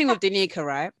 my thing with Danica,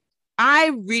 right? I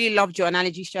really loved your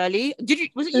analogy, Shirley.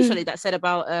 Was it you, Shirley, that said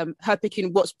about her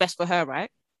picking what's best for her, right?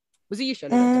 Was it you,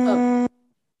 Shirley?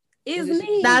 It was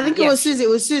me. Nah, I think it was Susie. It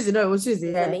was Susie. No, it was Susie.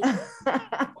 Yeah. Am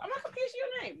I confused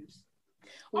your names?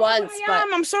 Once, but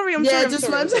I'm sorry. I'm yeah, sorry.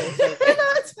 just once.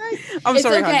 I'm it's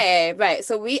sorry. okay, right?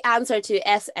 So we answer to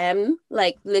SM,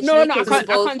 like literally. No, I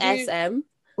can't SM.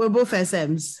 We're both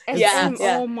SMs. Yeah.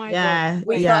 Oh my god.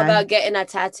 We thought about getting a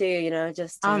tattoo, you know,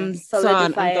 just to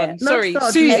solidify it. Sorry,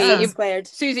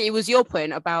 Susie, it was your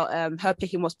point about her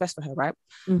picking what's best for her, right?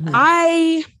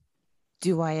 I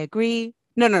agree.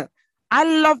 No. I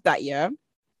love that,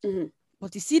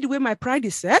 but you see the way my pride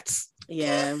is set?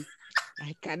 Yeah.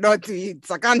 I cannot do it.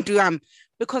 I can't do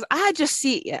because I just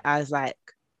see it as like,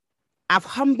 I've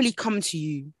humbly come to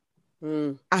you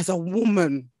as a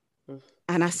woman,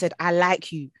 and I said, I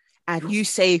like you. And you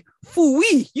say,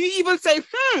 fooey. You even say,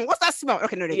 what's that smell?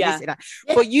 Okay, no, you say that.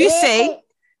 But you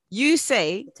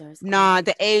say, nah,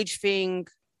 the age thing,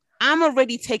 I'm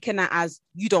already taking that as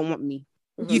you don't want me.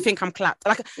 You think I'm clapped.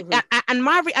 Like, and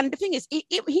the thing is, he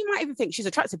might even think she's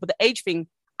attractive, but the age thing,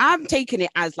 I'm taking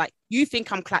it as like, you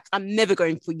think I'm clapped. I'm never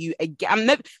going for you again.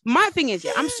 My thing is,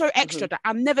 I'm so extra that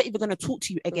I'm never even going to talk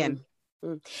to you again.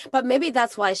 But maybe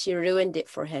that's why she ruined it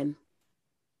for him.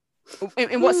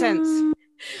 In what sense?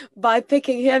 By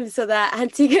picking him so that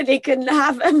Antigone couldn't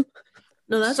have him.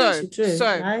 No, that's actually true.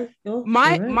 So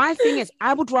my thing is,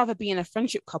 I would rather be in a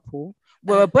friendship couple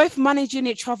where we're both managing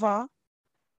each other.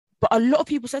 But a lot of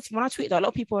people said to me when I tweeted, a lot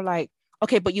of people are like,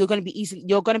 okay, but you're going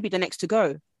to be the next to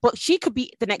go. but she could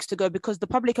be the next to go because the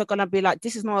public are gonna be like,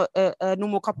 this is not a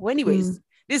normal couple, anyways.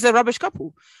 This is a rubbish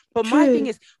couple. But my thing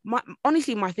is,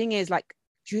 my thing is like,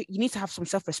 you need to have some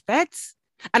self-respect.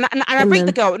 And I rate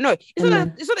the girl. No,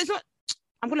 it's not.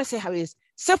 I'm gonna say how it is: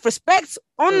 self-respect,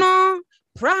 honor,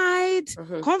 pride,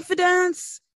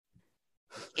 confidence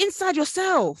inside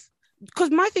yourself.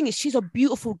 Because my thing is, she's a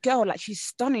beautiful girl. Like, she's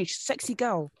stunning, she's a sexy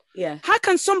girl. Yeah. How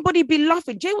can somebody be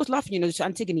laughing? Jay was laughing, to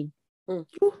Antigone.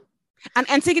 And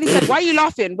Antigone said, "Why are you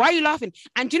laughing? Why are you laughing?"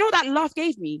 And do you know what that laugh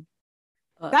gave me?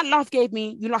 That laugh gave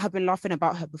me, you lot have been laughing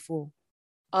about her before.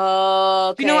 Oh,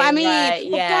 okay, you know what I mean? Right,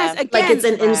 but guys, again, like it's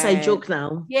an inside joke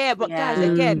now. Yeah, but guys,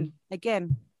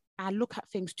 again, I look at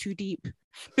things too deep.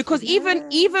 Because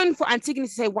even for Antigone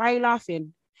to say, "Why are you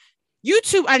laughing?" You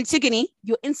two, Antigone,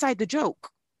 you're inside the joke.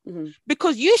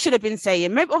 Because you should have been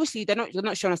saying, maybe obviously they're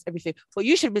not showing us everything, but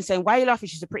you should have been saying, "Why are you laughing?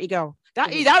 She's a pretty girl."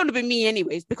 That would have been me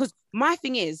anyways. Because my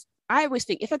thing is, I always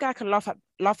think if a guy can laugh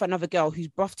at another girl who's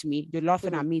buff to me, you're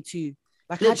laughing at me too.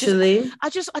 Like, literally,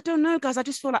 I don't know, guys. I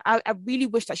just feel like I really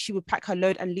wish that she would pack her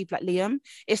load and leave like Liam.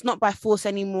 It's not by force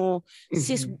anymore.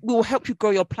 Sis, we will help you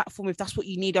grow your platform if that's what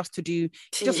you need us to do.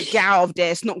 Just get out of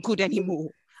there. It's not good anymore.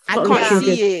 I can't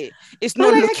see it. It's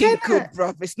not looking good,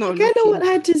 bruv. It's not looking. I kind of want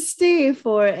her to stay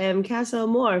for Castle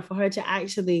Moore for her to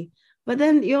actually. But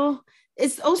then,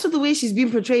 it's also the way she's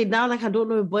being portrayed now. Like, I don't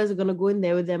know if boys are gonna go in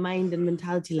there with their mind and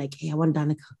mentality like, "Hey, I want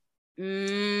Danica."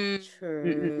 True.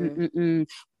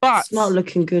 But it's not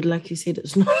looking good, like you said.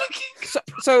 It's not looking good.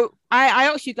 So I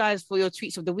asked you guys for your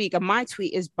tweets of the week, and my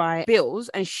tweet is by Bills,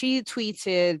 and she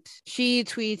tweeted.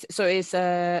 So it's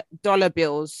dollar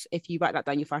bills. If you write that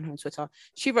down, you find her on Twitter.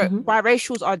 She wrote,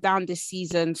 "Biracials are down this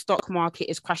season. Stock market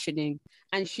is crashing."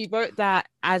 And she wrote that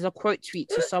as a quote tweet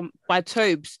to by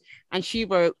Tobes, and she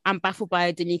wrote, "I'm baffled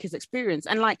by Danika's experience."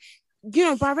 And like,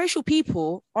 biracial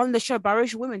people on the show,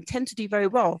 biracial women tend to do very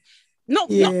well.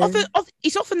 Not often.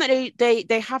 It's often that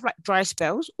they have like dry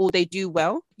spells or they do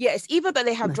well. Yeah, it's either that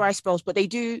they have dry spells, but they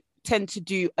do tend to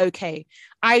do okay.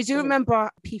 I do remember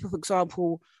people, for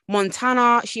example,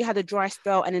 Montana. She had a dry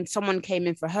spell, and then someone came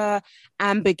in for her.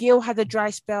 Amber Gill had a dry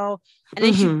spell, and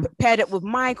then she paired it with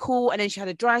Michael, and then she had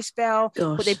a dry spell.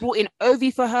 Gosh. But they brought in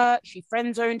Ovi for her. She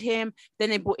friend zoned him.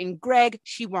 Then they brought in Greg.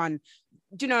 She won.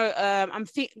 I'm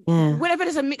thinking whenever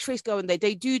there's a mixed race girl in there,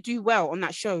 they do well on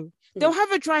that show. They'll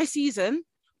have a dry season,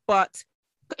 but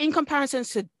in comparison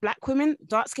to black women,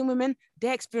 dark-skinned women,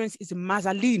 their experience is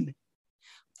mazaloon.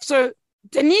 So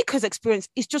Danika's experience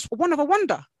is just one of a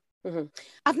wonder.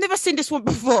 I've never seen this one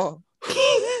before.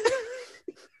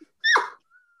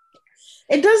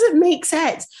 It doesn't make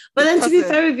sense. But then to be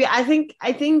fair with you, I think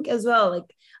as well,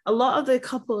 like, a lot of the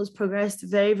couples progressed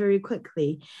very, very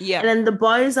quickly. Yeah. And then the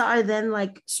boys that are then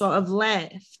like sort of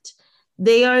left,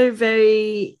 they are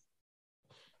very,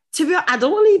 to be honest, I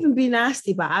don't want to even be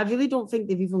nasty, but I really don't think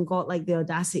they've even got like the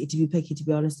audacity to be picky, to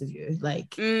be honest with you.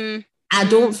 Like, I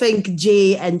don't think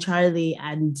Jay and Charlie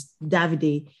and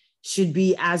Davide should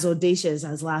be as audacious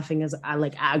as laughing as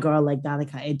like at a girl like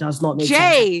Danica. It does not make sense.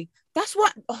 Jay, that's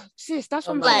what, sis, that's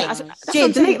what I'm like.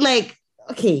 Jay, like,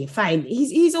 okay, fine.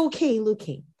 He's okay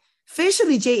looking.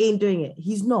 Facially, Jay ain't doing it.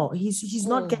 He's not. He's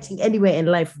not getting anywhere in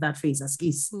life with that face.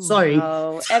 Sorry.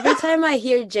 Oh, every time I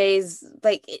hear Jay's,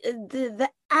 like, the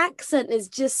accent is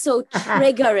just so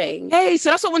triggering. Hey,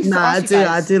 so that's what I wanted to ask you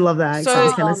guys. I do love that accent.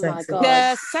 It's kind of sexy.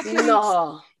 The second,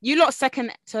 you lot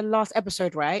second to last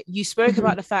episode, right? You spoke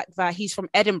about the fact that he's from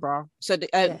Edinburgh. So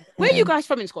where are you guys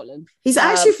from in Scotland? He's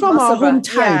actually from our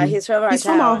hometown. Yeah, he's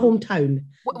from our hometown.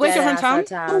 Where's your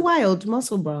hometown? Oh, wild,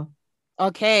 Musselburgh.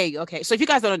 Okay. So if you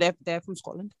guys don't know, they're from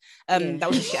Scotland. That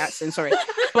was a shit accent, sorry.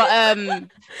 But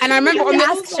and I remember on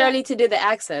ask Shirley to do the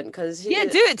accent because do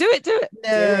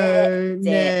it.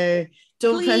 No.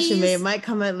 Don't pressure me. It might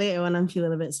come out later when I'm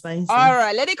feeling a bit spicy. All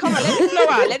right, let it come out.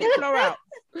 Let it flow out.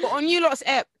 But on you lot's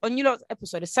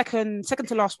episode, the second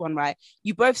to last one, right?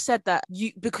 You both said that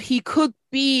because he could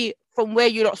be from where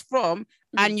you lot's from,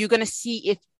 and you're gonna see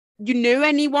if you knew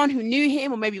anyone who knew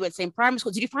him, or maybe you went to the same primary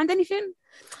school. Did you find anything?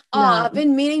 Oh, no. I've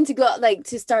been meaning to go, like,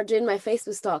 to start doing my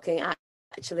Facebook stalking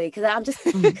actually, because I'm just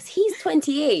because he's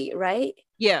 28, right?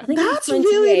 Yeah, that's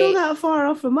really not that far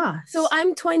off from us. So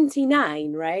I'm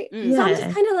 29, right? So I'm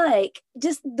just kind of like,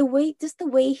 just the way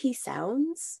he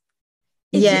sounds.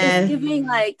 It's giving,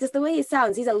 like, just the way he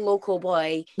sounds. He's a local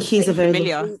boy. He's a very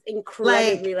familiar. He's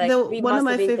incredibly we one must of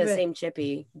my have been favorite, the same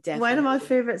chippy. Definitely. One of my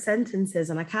favorite sentences,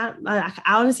 and I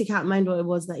honestly can't mind what it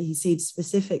was that he said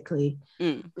specifically,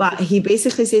 but he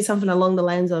basically said something along the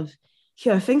lines of,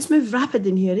 "Here, things move rapid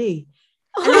in here, eh?"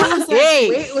 And I was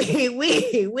like,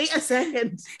 Hey. wait a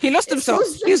second. He lost It's himself.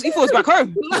 so He thought he was back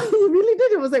home. He really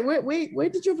did. It was like, wait, where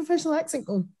did your professional accent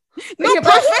go? No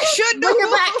professional.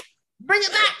 Bring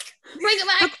it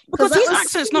back. Because his was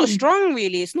accent's not scheming. strong,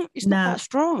 really. It's not Nah. that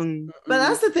strong. But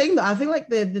that's the thing, though. I feel like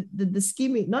the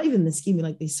scheming, not even the scheming,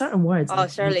 like these certain words. Oh, like,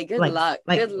 Shirley, good like, luck.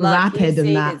 Like Good luck. rapid You and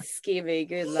say that. it's scheming.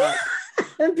 Good luck.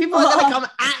 And people are gonna come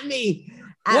at me.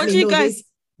 What do you guys?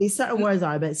 These certain words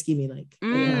are a bit scheming, like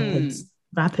Mm.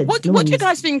 rapid. What No do one you needs-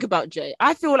 guys think about Jay?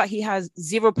 I feel like he has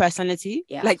zero personality.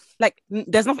 Yeah. Like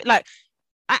there's nothing like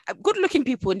good-looking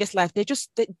people in this life.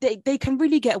 They can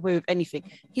really get away with anything.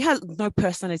 He has no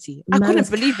personality. I Man couldn't is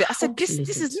believe it. I said, this is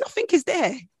calculated. nothing is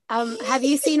there. Have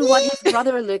you seen what his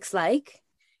brother looks like?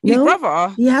 His No,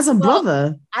 brother. he has a Well,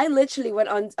 brother. I literally went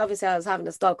on. Obviously, I was having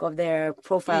a stock of their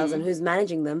profiles and who's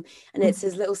managing them, and it's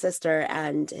his little sister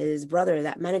and his brother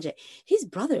that manage it. His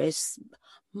brother is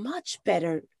much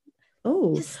better.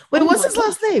 Oh, Just- wait, oh what's my his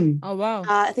last name? Oh wow.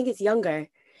 I think it's younger.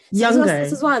 So Younger.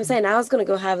 This is what I'm saying. I was gonna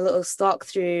go have a little stalk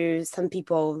through some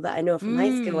people that I know from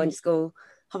high school and just go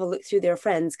have a look through their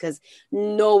friends, because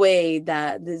no way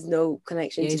that there's no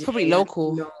connection. Yeah, to he's probably Jay.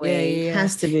 local. No Yeah, way. yeah.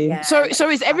 Has to be. Yeah. So is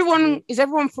Absolutely.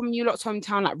 everyone from you lot's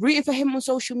hometown like rooting for him on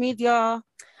social media?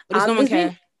 Or does no one There's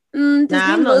care? There's Nah,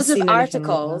 I've been not loads of seen anything like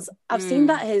articles. that. I've seen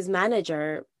that his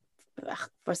manager,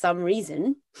 for some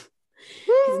reason,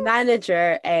 his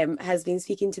manager has been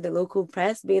speaking to the local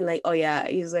press, being like, "Oh yeah,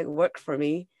 he's like worked for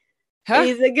me. Huh?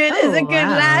 He's a good Oh,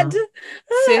 lad."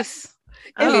 Sis.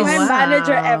 If Oh, my wow.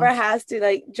 manager ever has to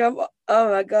like jump, oh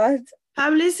my god,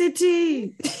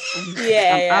 Publicity. yeah, I'm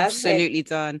yeah, absolutely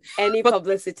done. any But-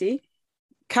 publicity.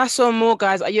 Castle Moore,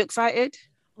 guys, are you excited?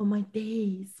 Oh my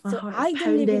days. My So heart I is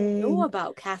didn't even know pounding.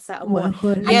 about Casa Oh, my Amor.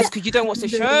 heart is Yes, because you don't watch the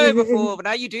show pounding. before, but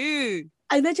now you do.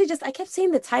 I literally I kept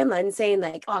seeing the timeline saying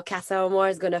like, oh, Casa Amor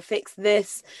is gonna fix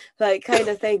this, like kind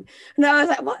of thing. And I was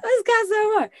like, what is Casa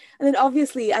Amor? And then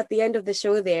obviously at the end of the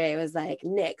show there, it was like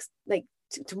next, like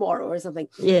tomorrow or something.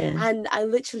 Yeah. And I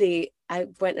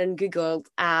went and Googled,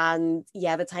 and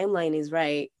yeah, the timeline is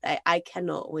right. I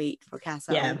cannot wait for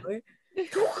Casa Yeah. Amor.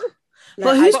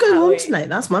 But who's going home tonight?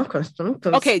 That's my question.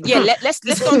 'cause- Okay, yeah, let's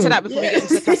go into that before we get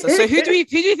into the Casa. So who do you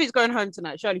think is going home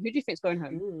tonight? Shirley, who do you think is going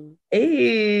home?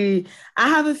 Hey, I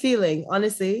have a feeling,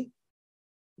 honestly,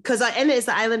 because it's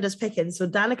the Islanders picking, so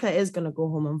Danica is gonna go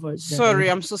home, unfortunately. Sorry,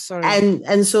 I'm so sorry.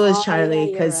 and so is Oh, Charlie, yeah,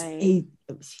 you're because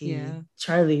right.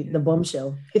 Charlie, the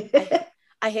bombshell.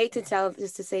 I hate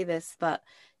to say this, but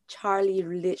Charlie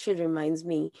literally reminds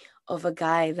me of a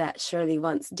guy that Shirley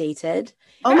once dated.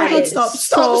 Oh my And god! it's Stop!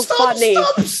 so funny.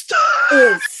 Stop!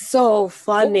 It's so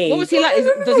funny. What was he like?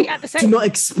 Does he act the Do same? not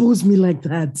expose me like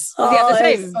that. Does he act the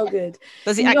it's same? so good.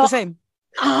 Does he act No. the same?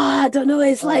 I don't know.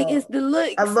 It's like it's the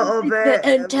looks, A little it's bit.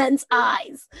 the intense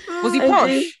eyes. Was he And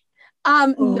posh?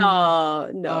 Oh.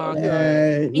 No.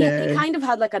 Oh, He kind of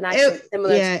had like an accent similar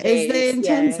to it's the Jay's,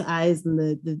 intense yeah. eyes and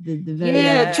the very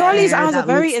Yeah, Charlie's eyes are that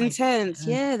very looks like- intense.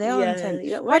 Yeah, they are intense.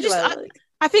 Yeah,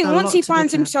 I think A once lot he to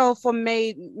finds look at. himself on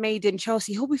Made in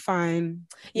Chelsea, he'll be fine.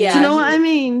 yeah. Do you know what I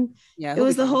mean? Yeah, It he'll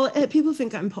was be the fine. whole. People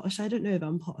think I'm posh. I don't know if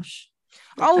I'm posh.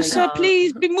 Oh, I sir, know.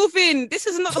 please be moving. This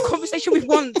is not the conversation we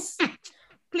want.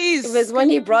 Please. It was when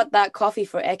he brought that coffee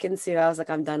for Ekansu, I was like,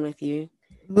 I'm done with you.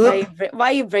 Why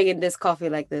are you bringing this coffee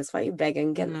like this? Why are you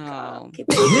begging? No.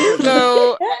 Keep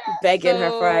So, begging her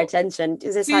for so, our attention.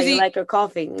 Is this how Susie- you like your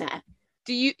coffee? Nah.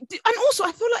 and also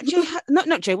I feel like Jay,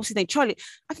 not Jay, what's his name? Charlie.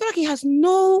 I feel like he has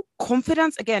no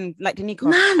confidence again, like Danica.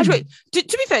 None. Actually, wait,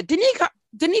 to be fair,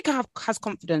 Danica has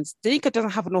confidence. Danica doesn't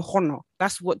have no honor.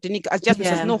 That's what Danica, as Jasmine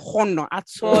says, Yeah. no honor at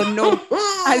all. No,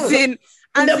 as in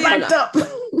they're backed up.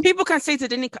 people can say to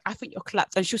Danica, I think you're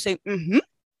clapped, and she'll say, mm-hmm.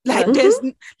 Like Mhm. there's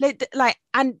like,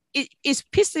 and it's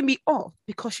pissing me off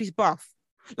because she's buff.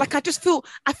 Like I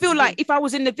feel like if I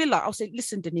was in the villa, I'll say,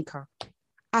 listen, Danica,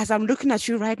 as I'm looking at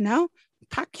you right now,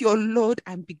 pack your load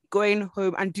and be going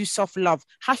home and do self-love.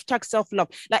 #self-love.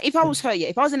 Like if I was her,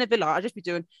 if I was in a villa, I'd just be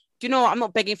doing, do you know what? I'm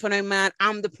not begging for no man.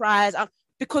 I'm the prize.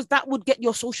 Because that would get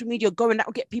your social media going. That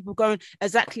would get people going,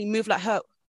 exactly, move like her.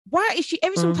 Why is she,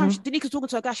 every single time Danica's talking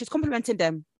to a guy, she's complimenting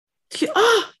them.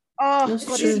 Oh, That's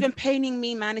God, true. this has been paining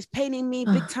me, man. It's paining me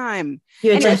big time.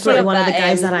 You're Anyway, definitely so one of the that,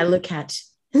 guys that I look at.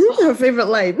 Her favorite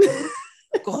line.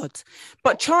 God.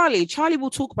 But Charlie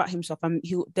will talk about himself and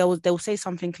they'll say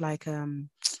something like, I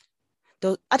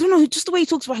don't know, just the way he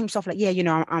talks about himself, like, yeah, you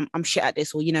know, I'm shit at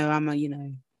this, or, you know,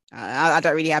 I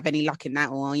don't really have any luck in that,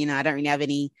 or, you know, I don't really have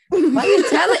any. Why are you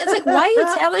telling? It's like, why are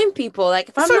you telling people? Like,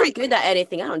 if I'm Sorry. not good at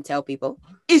anything, I don't tell people.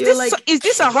 Is You're this like- is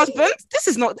this a husband?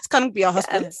 This can't be a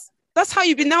husband. Yes. That's how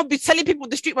you've been telling people on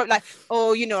the street, like,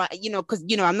 oh, because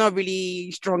I'm not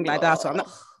really strong like that, so I'm not.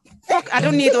 Fuck, I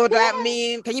don't need all that.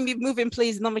 Can you be moving,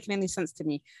 please? It's not making any sense to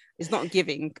me. It's not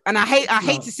giving. And I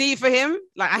hate to see it for him.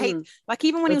 Like, I hate, like,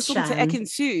 even when he was talking to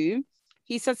Ekin-Su,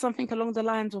 he said something along the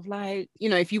lines of, like, you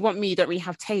know, if you want me, you don't really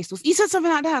have taste. He said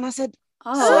something like that. And I said,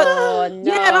 oh, no.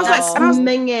 Yeah, and I was like,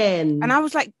 and I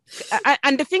was like,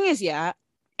 and the thing is, yeah,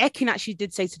 Ekin actually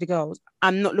did say to the girls,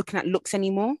 I'm not looking at looks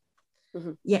anymore.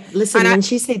 Yeah, listen, when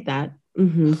she said that,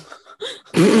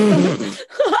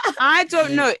 I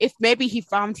don't know if maybe he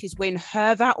found his way in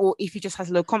her that, or if he just has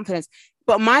low confidence.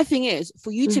 But my thing is,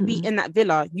 for you to be in that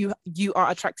villa, you are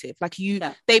attractive. Like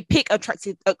they pick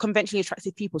attractive, conventionally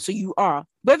attractive people. So you are,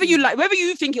 whether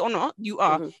you think it or not, you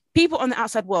are. People on the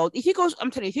outside world. If he goes, I'm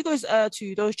telling you, if he goes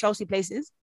to those Chelsea places,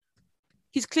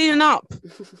 he's cleaning up.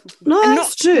 No,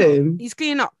 that's true. He's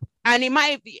cleaning up. And it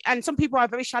might be, and some people are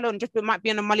very shallow and just might be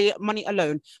on the money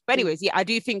alone. But anyways, yeah,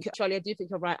 Charlie, I do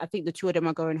think you're right. I think the two of them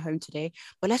are going home today.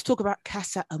 But let's talk about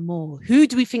Casa Amor. Who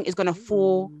do we think is going to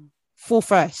fall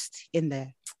first in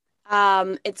there?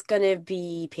 It's gonna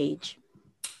be Paige.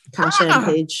 Tasha and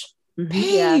Paige.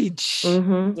 Paige.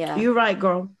 Yeah. You're right,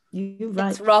 girl. You're right.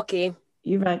 It's Rocky.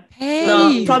 You're right. Paige.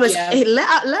 No, promise. Hey,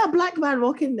 let a black man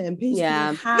walk in there. And Paige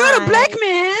not a black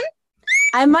man.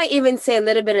 I might even say a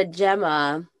little bit of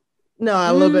Gemma. No,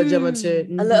 a little bit of Gemma too.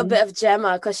 A little bit of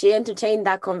Gemma, because she entertained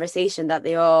that conversation that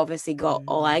they all obviously got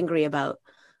all angry about.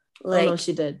 Like, no,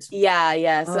 she did.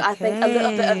 Yeah. So I think a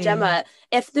little bit of Gemma.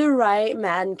 If the right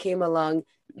man came along,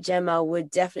 Gemma would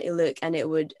definitely look, and it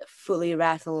would fully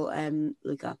rattle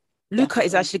Luca. Luca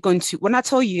is actually going to. When I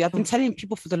tell you, I've been telling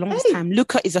people for the longest time,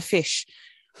 Luca is a fish.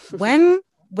 When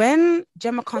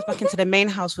Gemma comes back into the main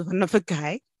house with another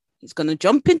guy, he's going to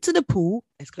jump into the pool.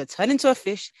 It's going to turn into a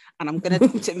fish. And I'm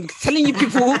telling you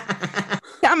people,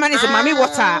 that man is a Mami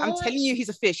Water. I'm telling you, he's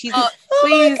a fish.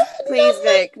 Please,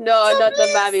 Vic. No, not the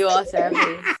Mami Water,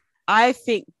 please. I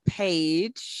think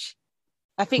Paige,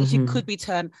 she could be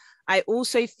turned. I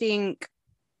also think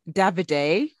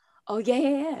Davide. Oh,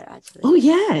 yeah, actually. Oh,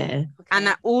 yeah. Okay. And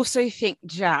I also think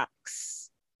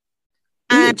Jax.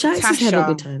 And Jax's Tasha. head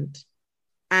will be turned.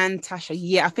 And Tasha.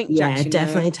 Yeah, I think Jax. Jax.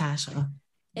 Definitely Tasha.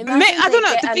 Imagine I don't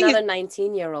know. Get The thing another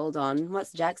 19-year-old on.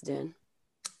 What's Jax doing?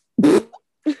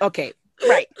 Okay,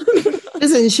 right.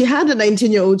 Listen, she had a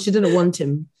 19-year-old. She didn't want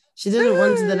him. She didn't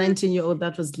want the 19-year-old.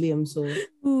 That was Liam. So,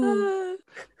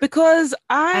 because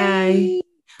I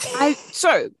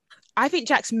think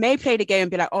Jax may play the game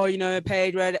and be like, oh, you know,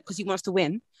 Paige, because he wants to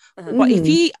win. But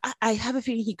if I have a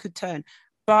feeling he could turn.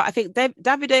 But I think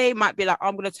Davide might be like,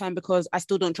 I'm going to turn because I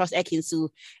still don't trust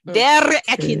Ekin-Su.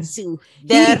 Ekin-Su.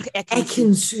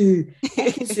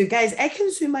 Guys,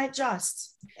 Ekin-Su might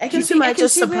just. Ekin-Su might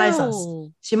just surprise us.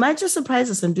 She might just surprise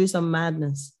us and do some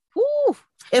madness. Ooh.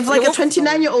 If like a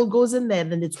 29-year-old goes in there,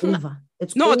 then it's over.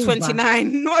 It's not over.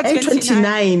 29. Not 29.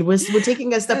 29. We're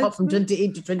taking a step up from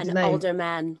 28 to 29. An older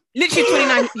man. Literally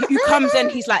 29. He comes in,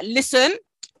 he's like, listen,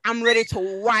 I'm ready to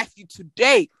wife you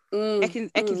today.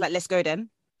 Ekin's like, let's go then.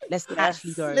 Let's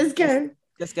actually go. Let's go.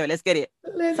 Let's go. Let's get it.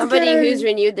 Somebody who's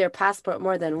renewed their passport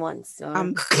more than once. So.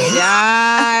 I'm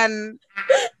done.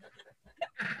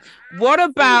 What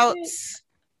about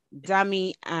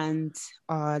Dami and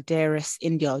Darius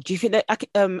India? Do you think that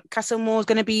Casa Amor is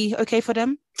going to be okay for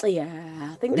them? Yeah,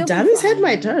 I think Dami's head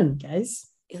might turn, guys.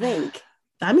 You think?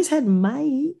 Dami's head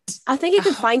might. I think he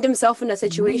could find himself in a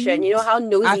situation. You know how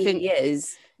nosy he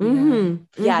is. Yeah,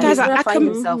 guys, he's gonna find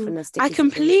himself in a sticky I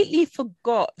completely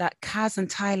forgot that Kaz and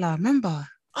Tyler, remember?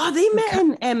 Oh, they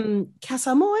met in Casa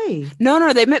Amor.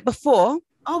 No, they met before.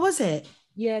 Oh, was it?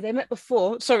 Yeah, they met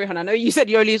before. Sorry, hon, I know you said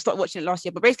you only started watching it last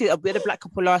year, but basically we had a black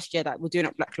couple last year that were doing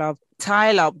at Black Club.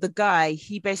 Tyler, the guy,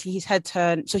 his head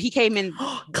turned. So he came in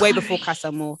way before Casa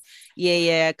Amor.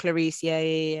 Yeah, Clarice,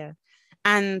 yeah.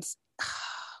 And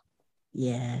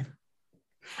yeah.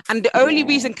 And the only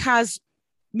reason Kaz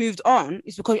moved on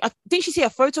is because didn't she see a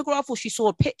photograph or she saw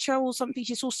a picture or something?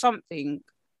 She saw something.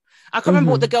 I can't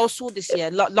remember what the girl saw this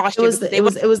year. Last year,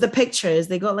 it was the pictures.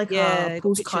 They got like a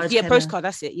postcard. Yeah, postcard.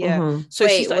 That's it. Yeah. So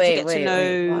she started to get to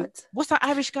know what's that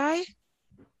Irish guy?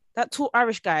 That tall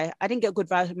Irish guy. I didn't get good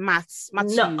vibes.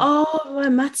 Matthew. No,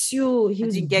 Matthew. He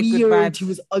was get weird. Good vibes. He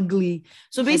was ugly.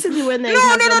 So basically, when they no.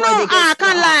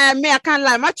 I can't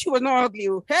lie. Matthew was not ugly.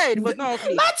 Hey, it was not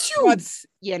ugly. Matthew.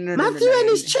 Matthew and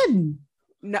his chin.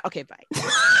 No, okay, bye. No.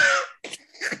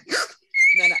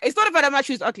 It's not about that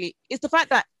Matthew was ugly. It's the fact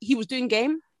that he was doing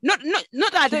game Not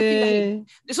that I don't think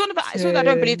that it's not that I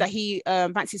don't believe that he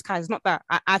fancies Kai. It's not that.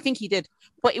 I think he did,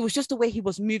 but it was just the way he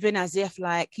was moving, as if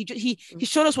like his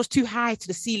shoulders was too high to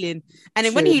the ceiling. And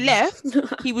then when he left,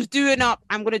 he was doing up.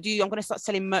 I'm gonna start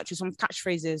selling merch with some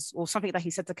catchphrases or something that he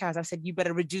said to Kaz. I said, you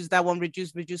better reduce that one,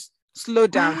 reduce, slow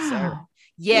down, sir.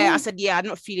 Yeah, I said, yeah, I'm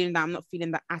not feeling that. I'm not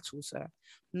feeling that at all, sir.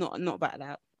 Not about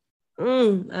that.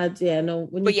 No.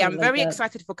 But yeah, I'm very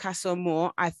excited for Casa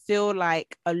Amor. I feel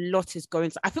like a lot is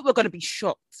going. I think we're going to be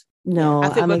shocked. No, I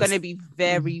think we're going to be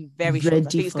very, very shocked. I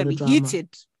think it's going to be heated.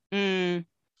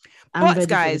 But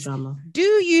guys, do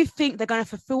you think they're going to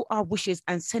fulfill our wishes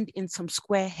and send in some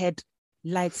square-head,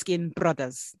 light-skinned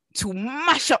brothers to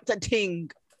mash up the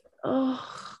thing? Oh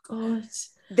God.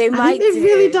 They might. They've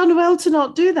really done well to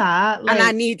not do that. And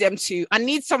I need them to. I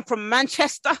need some from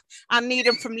Manchester. I need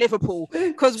them from Liverpool.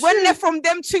 Because when they're from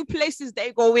them two places,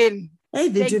 they go in. Hey,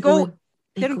 they don't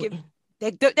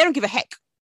give a heck.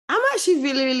 I'm actually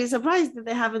really, really surprised that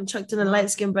they haven't chucked in a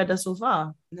light-skinned brother so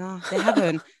far. No, they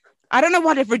haven't. I don't know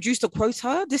why they've reduced the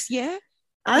quota this year.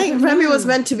 I think Remy was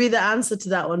meant to be the answer to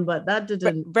that one, but that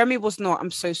didn't. Remy was not.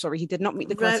 I'm so sorry. He did not meet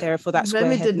the criteria for that square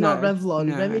Remy head. did not Revlon.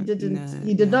 No, Remy didn't.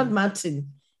 He did not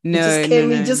Martin. No,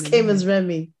 he just came as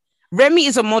Remy. Remy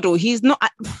is a model. He's not.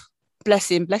 Bless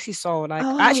him. Bless his soul. Like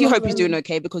I actually hope he's doing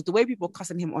okay, because the way people were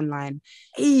cussing him online,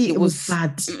 it was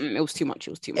bad. It was too much.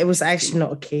 It was actually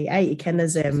not okay.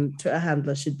 Ikenna's Twitter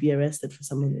handler should be arrested for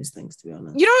some of those things, to be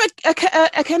honest. You know,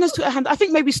 Ikenna's Twitter handler, I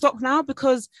think maybe stop now,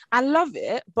 because I love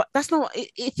it, but that's not.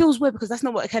 It feels weird because that's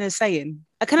not what Ikenna's saying.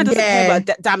 Ikenna doesn't care about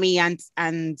Dami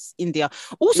and India.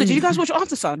 Also, did you guys watch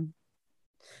After Sun?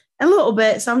 A little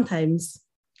bit sometimes.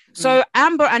 So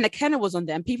Amber and Ikenna was on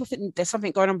there, and people think there's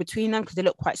something going on between them because they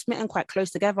look quite smitten, quite close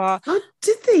together. Oh,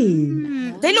 did they?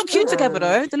 They look cute together,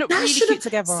 though. They look really cute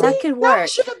together. That could work. That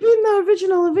should have been the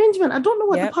original arrangement. I don't know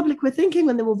what the public were thinking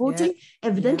when they were voting.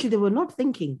 Evidently, they were not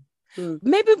thinking.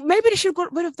 Maybe they should have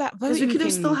got rid of that voting. Because we could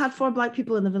have still had 4 black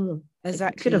people in the villa.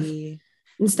 Exactly. Could have.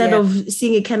 Instead of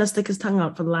seeing Ikenna stick his tongue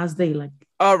out for the last day. Like,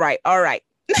 all right.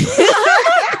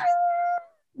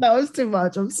 That was too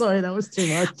much. I'm sorry. That was too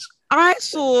much. I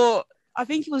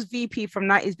think it was VP from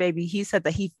 90s Baby. He said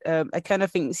that Ikenna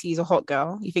thinks he's a hot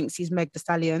girl. He thinks he's Meg Thee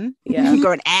Stallion. Yeah. He's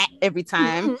going every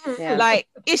time. Like,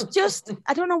 it's just,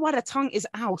 I don't know why the tongue is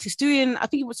out. He's doing, I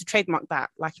think he wants to trademark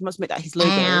that. Like, he must make that his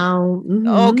logo. Mm-hmm.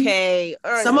 Okay.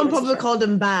 Right, someone probably called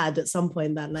him bad at some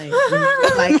point that night.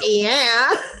 Like,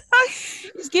 yeah.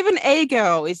 It's given A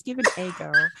girl.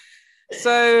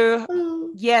 So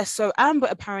so Amber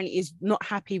apparently is not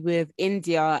happy with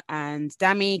India and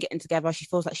Dami getting together. She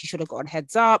feels like she should have gotten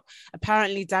heads up.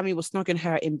 Apparently Dami was snogging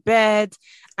her in bed,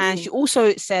 and she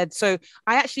also said, so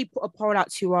I actually put a poll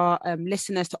out to our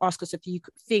listeners to ask us a few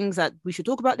things that we should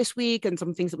talk about this week and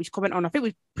some things that we should comment on. I think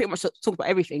we pretty much talked about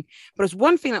everything, but there's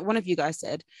one thing that one of you guys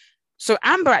said. So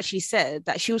Amber actually said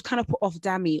that she was kind of put off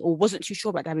Dami, or wasn't too sure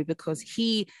about Dami, because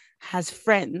he has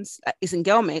friends, isn't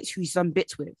girlmates, who he's done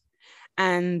bits with.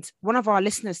 And one of our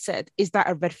listeners said, is that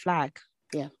a red flag?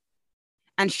 Yeah.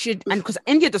 And because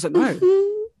India doesn't know.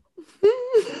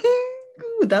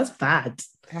 Ooh, that's bad.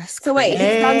 So wait,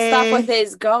 he's done stuff with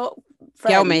his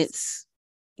girlmates.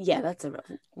 Yeah, that's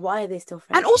why are they still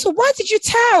friends? And also, why did you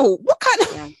tell? What kind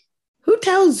of... Yeah. Who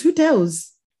tells?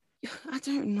 I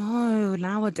don't know.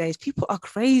 Nowadays, people are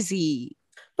crazy.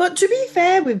 But to be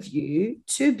fair with you,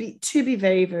 to be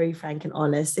very, very frank and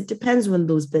honest, it depends when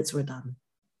those bits were done.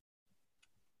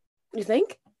 You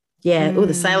think? Yeah. Oh,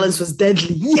 the silence was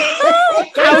deadly.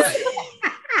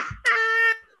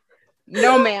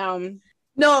 No, ma'am.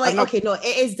 No, like, okay, no, it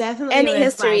is definitely any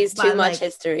history is too much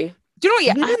history. Do you know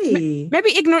what? Yeah, really?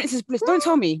 Maybe ignorance is bliss. Don't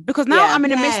tell me, because now I'm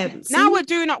in a mess. Now we're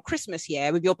doing up Christmas,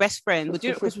 with your best friend. We're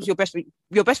doing up Christmas with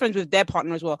your best friends with their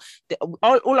partner as well.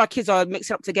 All our kids are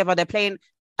mixing up together. They're playing,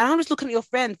 and I'm just looking at your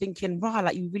friend, thinking, "Wow,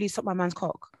 like you really sucked my man's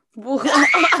cock." No,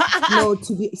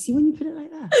 see when you put it like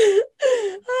that,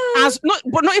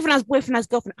 not even as boyfriend, as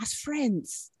girlfriend, as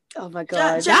friends. Oh my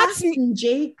god, that's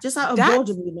Jay, just out of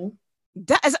boredom, you know.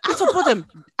 That is out of boredom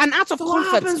and out of so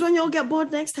comfort. What happens when you'll get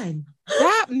bored next time?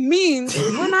 That means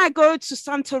when I go to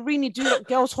Santorini do a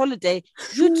girls' holiday,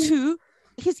 you two,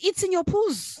 he's eating your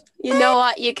poos. You know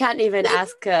what? You can't even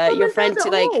ask your friend to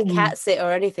like cat sit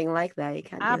or anything like that. You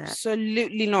can't.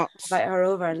 Absolutely not. Invite her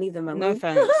over and leave them alone. No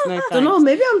thanks. No thanks. Don't know.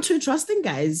 Maybe I'm too trusting,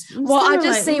 guys. Well, I'll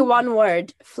just say one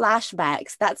word: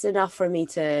 flashbacks. That's enough for me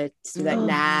to be like,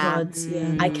 nah, God,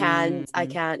 yeah. I can't.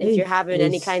 If you're having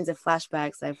any kinds of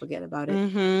flashbacks, I forget about it.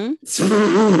 Mm-hmm.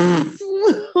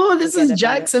 Oh, this Forget is about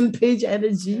Jackson Page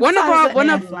energy. One of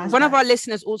Flashback. our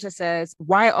listeners also says,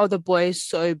 why are the boys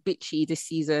so bitchy this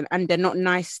season and they're not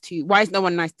nice to, why is no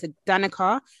one nice to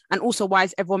Danica? And also, why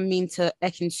is everyone mean to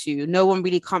Ekin-Su? No one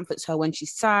really comforts her when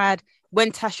she's sad.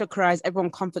 When Tasha cries,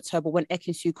 everyone comforts her, but when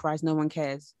Ekin-Su cries, no one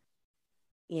cares.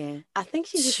 Yeah, I think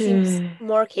she just seems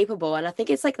more capable, and I think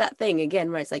it's like that thing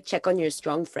again where it's like check on your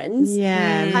strong friends.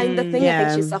 Yeah. Kind of thing. I Yeah.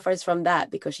 think she suffers from that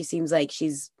because she seems like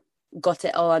she's got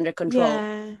it all under control.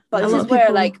 Yeah. But A this lot is of where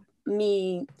people- like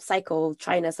me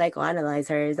trying to psychoanalyze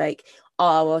her is like,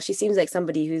 oh well, she seems like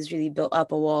somebody who's really built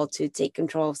up a wall to take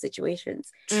control of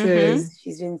situations. True.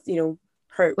 She's been,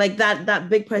 hurt. Like that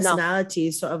big personality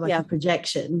is sort of like a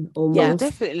projection almost. Yeah,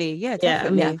 definitely. Yeah,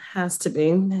 definitely. Yeah, has to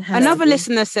be. Another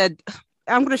listener said,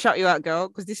 I'm going to shout you out, girl,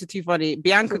 because this is too funny.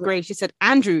 Bianca Gray, she said,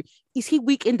 Andrew, is he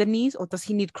weak in the knees or does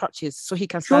he need crutches so he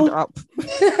can stand up?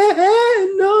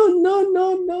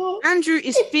 No. Andrew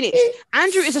is finished.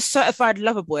 Andrew is a certified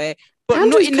lover boy, but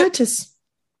Andrew's not in Curtis.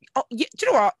 Oh, yeah, do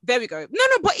you know what? There we go. No,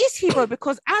 but is he though?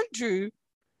 Because Andrew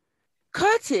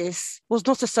Curtis was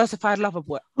not a certified lover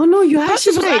boy. Oh no, you Curtis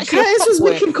actually was right. actually a Curtis was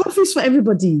fuckboy. making coffees for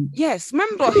everybody. Yes,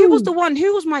 remember, who was the one?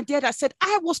 Who was my dear that said,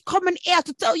 I was coming here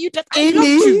to tell you that I Amy, love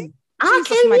you? I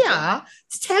Jesus, came my here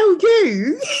to tell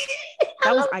you.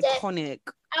 That was iconic.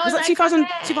 Was that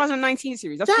 2019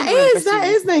 series? That's That probably one of the is best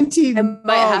series. 19. I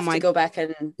might have to go back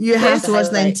and You have the to watch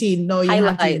highlights. 19. No, you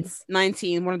have to. Highlights.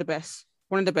 19, one of the best.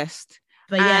 One of the best.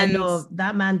 But yeah, And- no,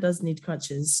 that man does need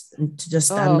crutches to just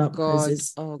stand up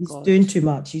because God. he's God. doing too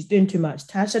much. He's doing too much.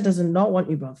 Tasha does not want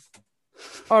you, bruv.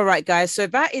 All right, guys. So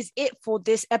that is it for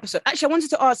this episode. Actually, I wanted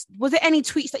to ask, was there any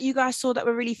tweets that you guys saw that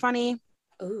were really funny?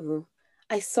 Oh,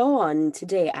 I saw one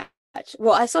today.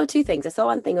 Well, I saw two things. I saw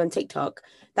one thing on TikTok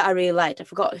that I really liked. I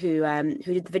forgot who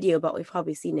did the video, but we've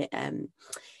probably seen it.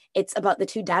 It's about the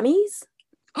two Dammies.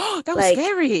 Oh, that was Like-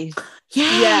 scary.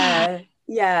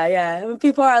 Yeah. When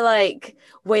people are like,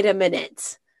 wait a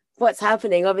minute, what's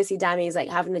happening? Obviously, Dammy is like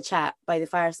having a chat by the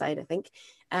fireside, I think.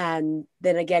 And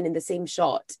then again, in the same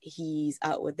shot, he's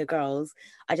out with the girls.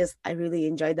 I really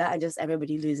enjoyed that. And just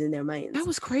everybody losing their minds. That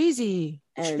was crazy.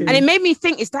 True. And it made me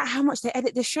think, is that how much they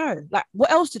edit this show? Like,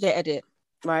 what else did they edit?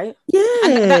 Right? Yeah.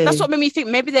 And that's what made me think.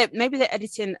 Maybe they're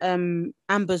editing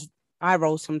Amber's eye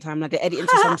rolls sometime. Like they edit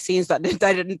into some scenes that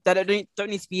don't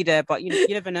need to be there. But you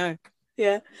never know.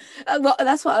 Yeah. Well,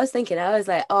 that's what I was thinking. I was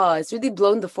like, oh, it's really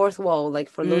blown the fourth wall, like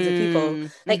for loads of people.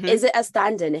 Like, is it a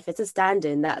stand-in? If it's a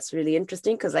stand-in, that's really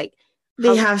interesting because, like,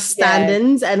 They have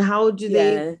stand-ins, and how do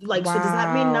they Yeah. like? So does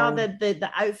that mean now Wow. that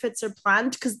the outfits are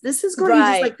planned? Because this is going just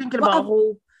Right. like thinking Well, about a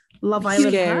whole Love Island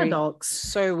Scary. paradox.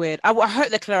 So weird. I hope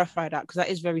they clarify that because that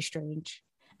is very strange.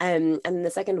 And the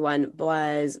second one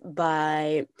was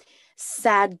by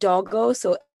Sad Doggo.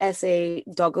 So S-A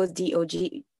Doggo,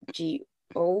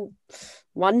 D-O-G-G-O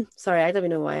 1. Sorry, I don't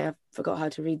even know why I forgot how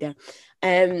to read there.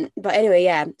 But anyway,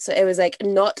 yeah. So it was like,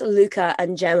 not Luca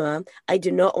and Gemma. I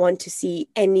do not want to see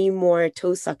any more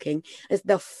toe sucking. It's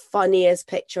the funniest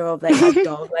picture of like a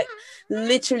dog, like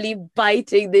literally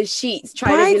biting the sheets,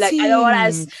 trying to be like,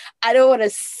 I don't want to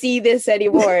see this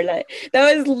anymore. Like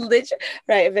that was literally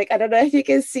right, Vic. I don't know if you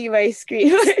can see my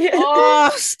screen.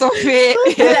 Oh, stop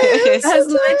it. That's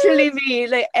literally me.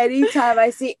 Like anytime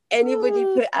I see anybody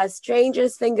put a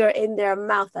stranger's finger in their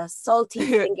mouth, a salty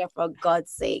finger, for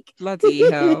God's sake. Bloody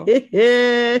hell.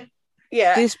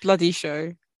 Yeah. This bloody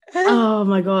show. Oh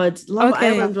my God. Love Okay.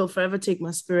 Island will forever take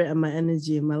my spirit and my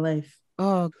energy in my life.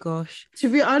 Oh gosh. To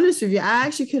be honest with you, I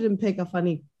actually couldn't pick a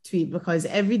funny tweet because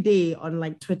every day on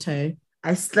like Twitter,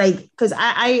 because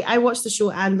I watch the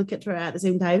show and look at Twitter at the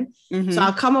same time. Mhm. So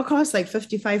I'll come across like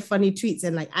 55 funny tweets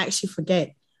and like actually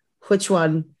forget which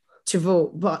one to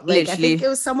vote. But like I think Literally. it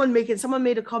was someone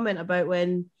made a comment about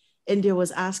when India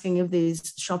was asking if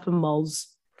these shopping malls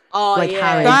Oh, like yeah.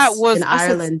 Harrods That was in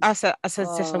Ireland. I said sis,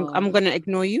 Oh. I'm gonna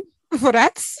ignore you for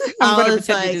that. I'm gonna was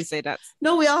pretend like- you didn't say that.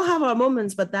 No, we all have our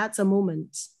moments, but that's a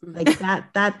moment. Like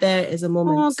that there is a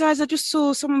moment. Oh guys, I just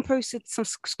saw someone posted some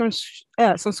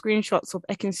screenshots of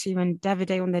Ekin-Su and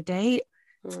Davide on their date.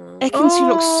 Mm.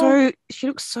 Ekin-Su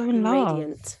looks so in love.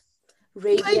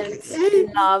 Radiant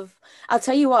in love. I'll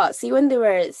tell you what, see when they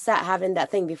were sat having that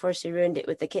thing before she ruined it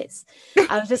with the kiss,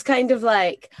 I was just kind of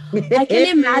like, I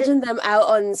can imagine them out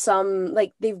on some,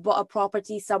 like they've bought a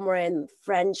property somewhere in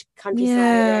French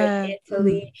countryside or in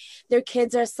Italy. Their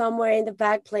kids are somewhere in the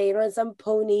back playing on some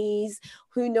ponies,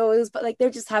 who knows, but like they're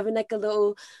just having like a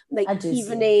little like I do see.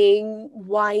 evening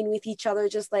wine with each other,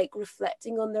 just like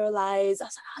reflecting on their lives. I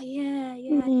was like, oh yeah.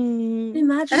 Mm.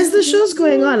 Imagine As the them show's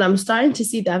doing going that. on, I'm starting to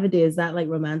see Davide as that like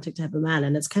romantic type of man,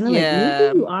 and it's kind of like Yeah.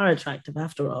 maybe you are attractive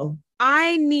after all.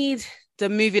 I need the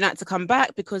movie night to come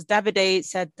back because Davide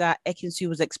said that Ekin-Su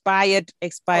was expired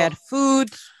food.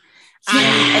 I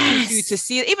need Ekin-Su to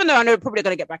see it, even though I know we're probably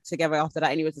going to get back together after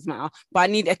that anyway, it doesn't matter. But I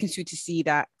need Ekin-Su to see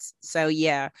that. So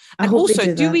yeah. And also,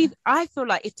 I feel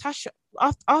like if Tasha,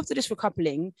 after this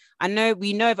recoupling,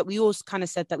 we know that we all kind of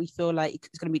said that we feel like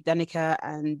it's going to be Danica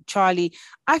and Charlie.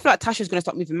 I feel like Tasha's going to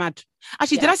start moving mad.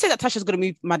 Actually, did I say that Tasha's going to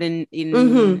move mad in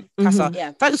Casa?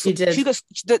 Yeah, she goes,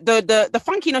 the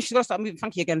funky, she's going to start moving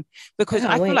funky again because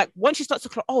I feel like once she starts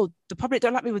to the public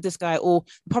don't like me with this guy, or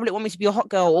the public want me to be a hot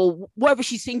girl, or whatever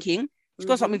she's thinking, she's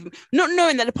going to start moving, not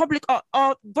knowing that the public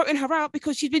are voting her out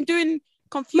because she's been doing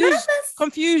confused.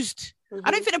 I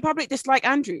don't think the public dislike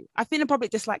Andrew. I think the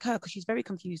public dislike her because she's very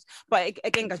confused. But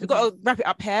again, guys, we've got to wrap it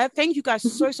up here. Thank you guys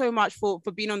so much for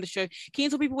being on the show. Can you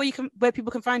tell people where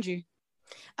people can find you?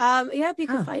 You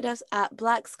can find us at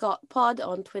Black Scott Pod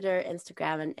on Twitter,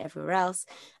 Instagram, and everywhere else.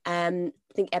 I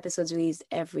think episodes released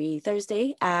every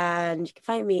Thursday, and you can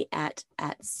find me at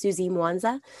Suzie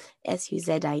Mwanza,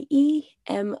 SUZIEMWANZA,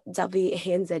 and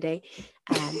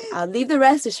I'll leave the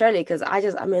rest to Shirley because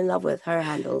I'm in love with her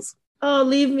handles. Oh,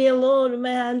 leave me alone with my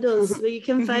handles. So you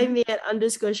can find me at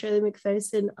 _Shirley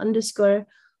McPherson _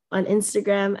 on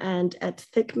Instagram and at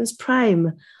Thickmas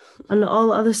Prime on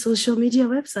all other social media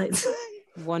websites.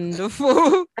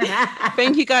 Wonderful.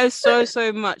 Thank you guys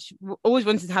so much. We always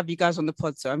wanted to have you guys on the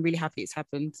pod, so I'm really happy it's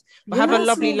happened. But have a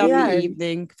lovely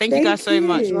evening. Thank you guys so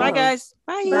much. Bye guys.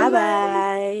 Bye.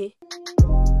 Bye.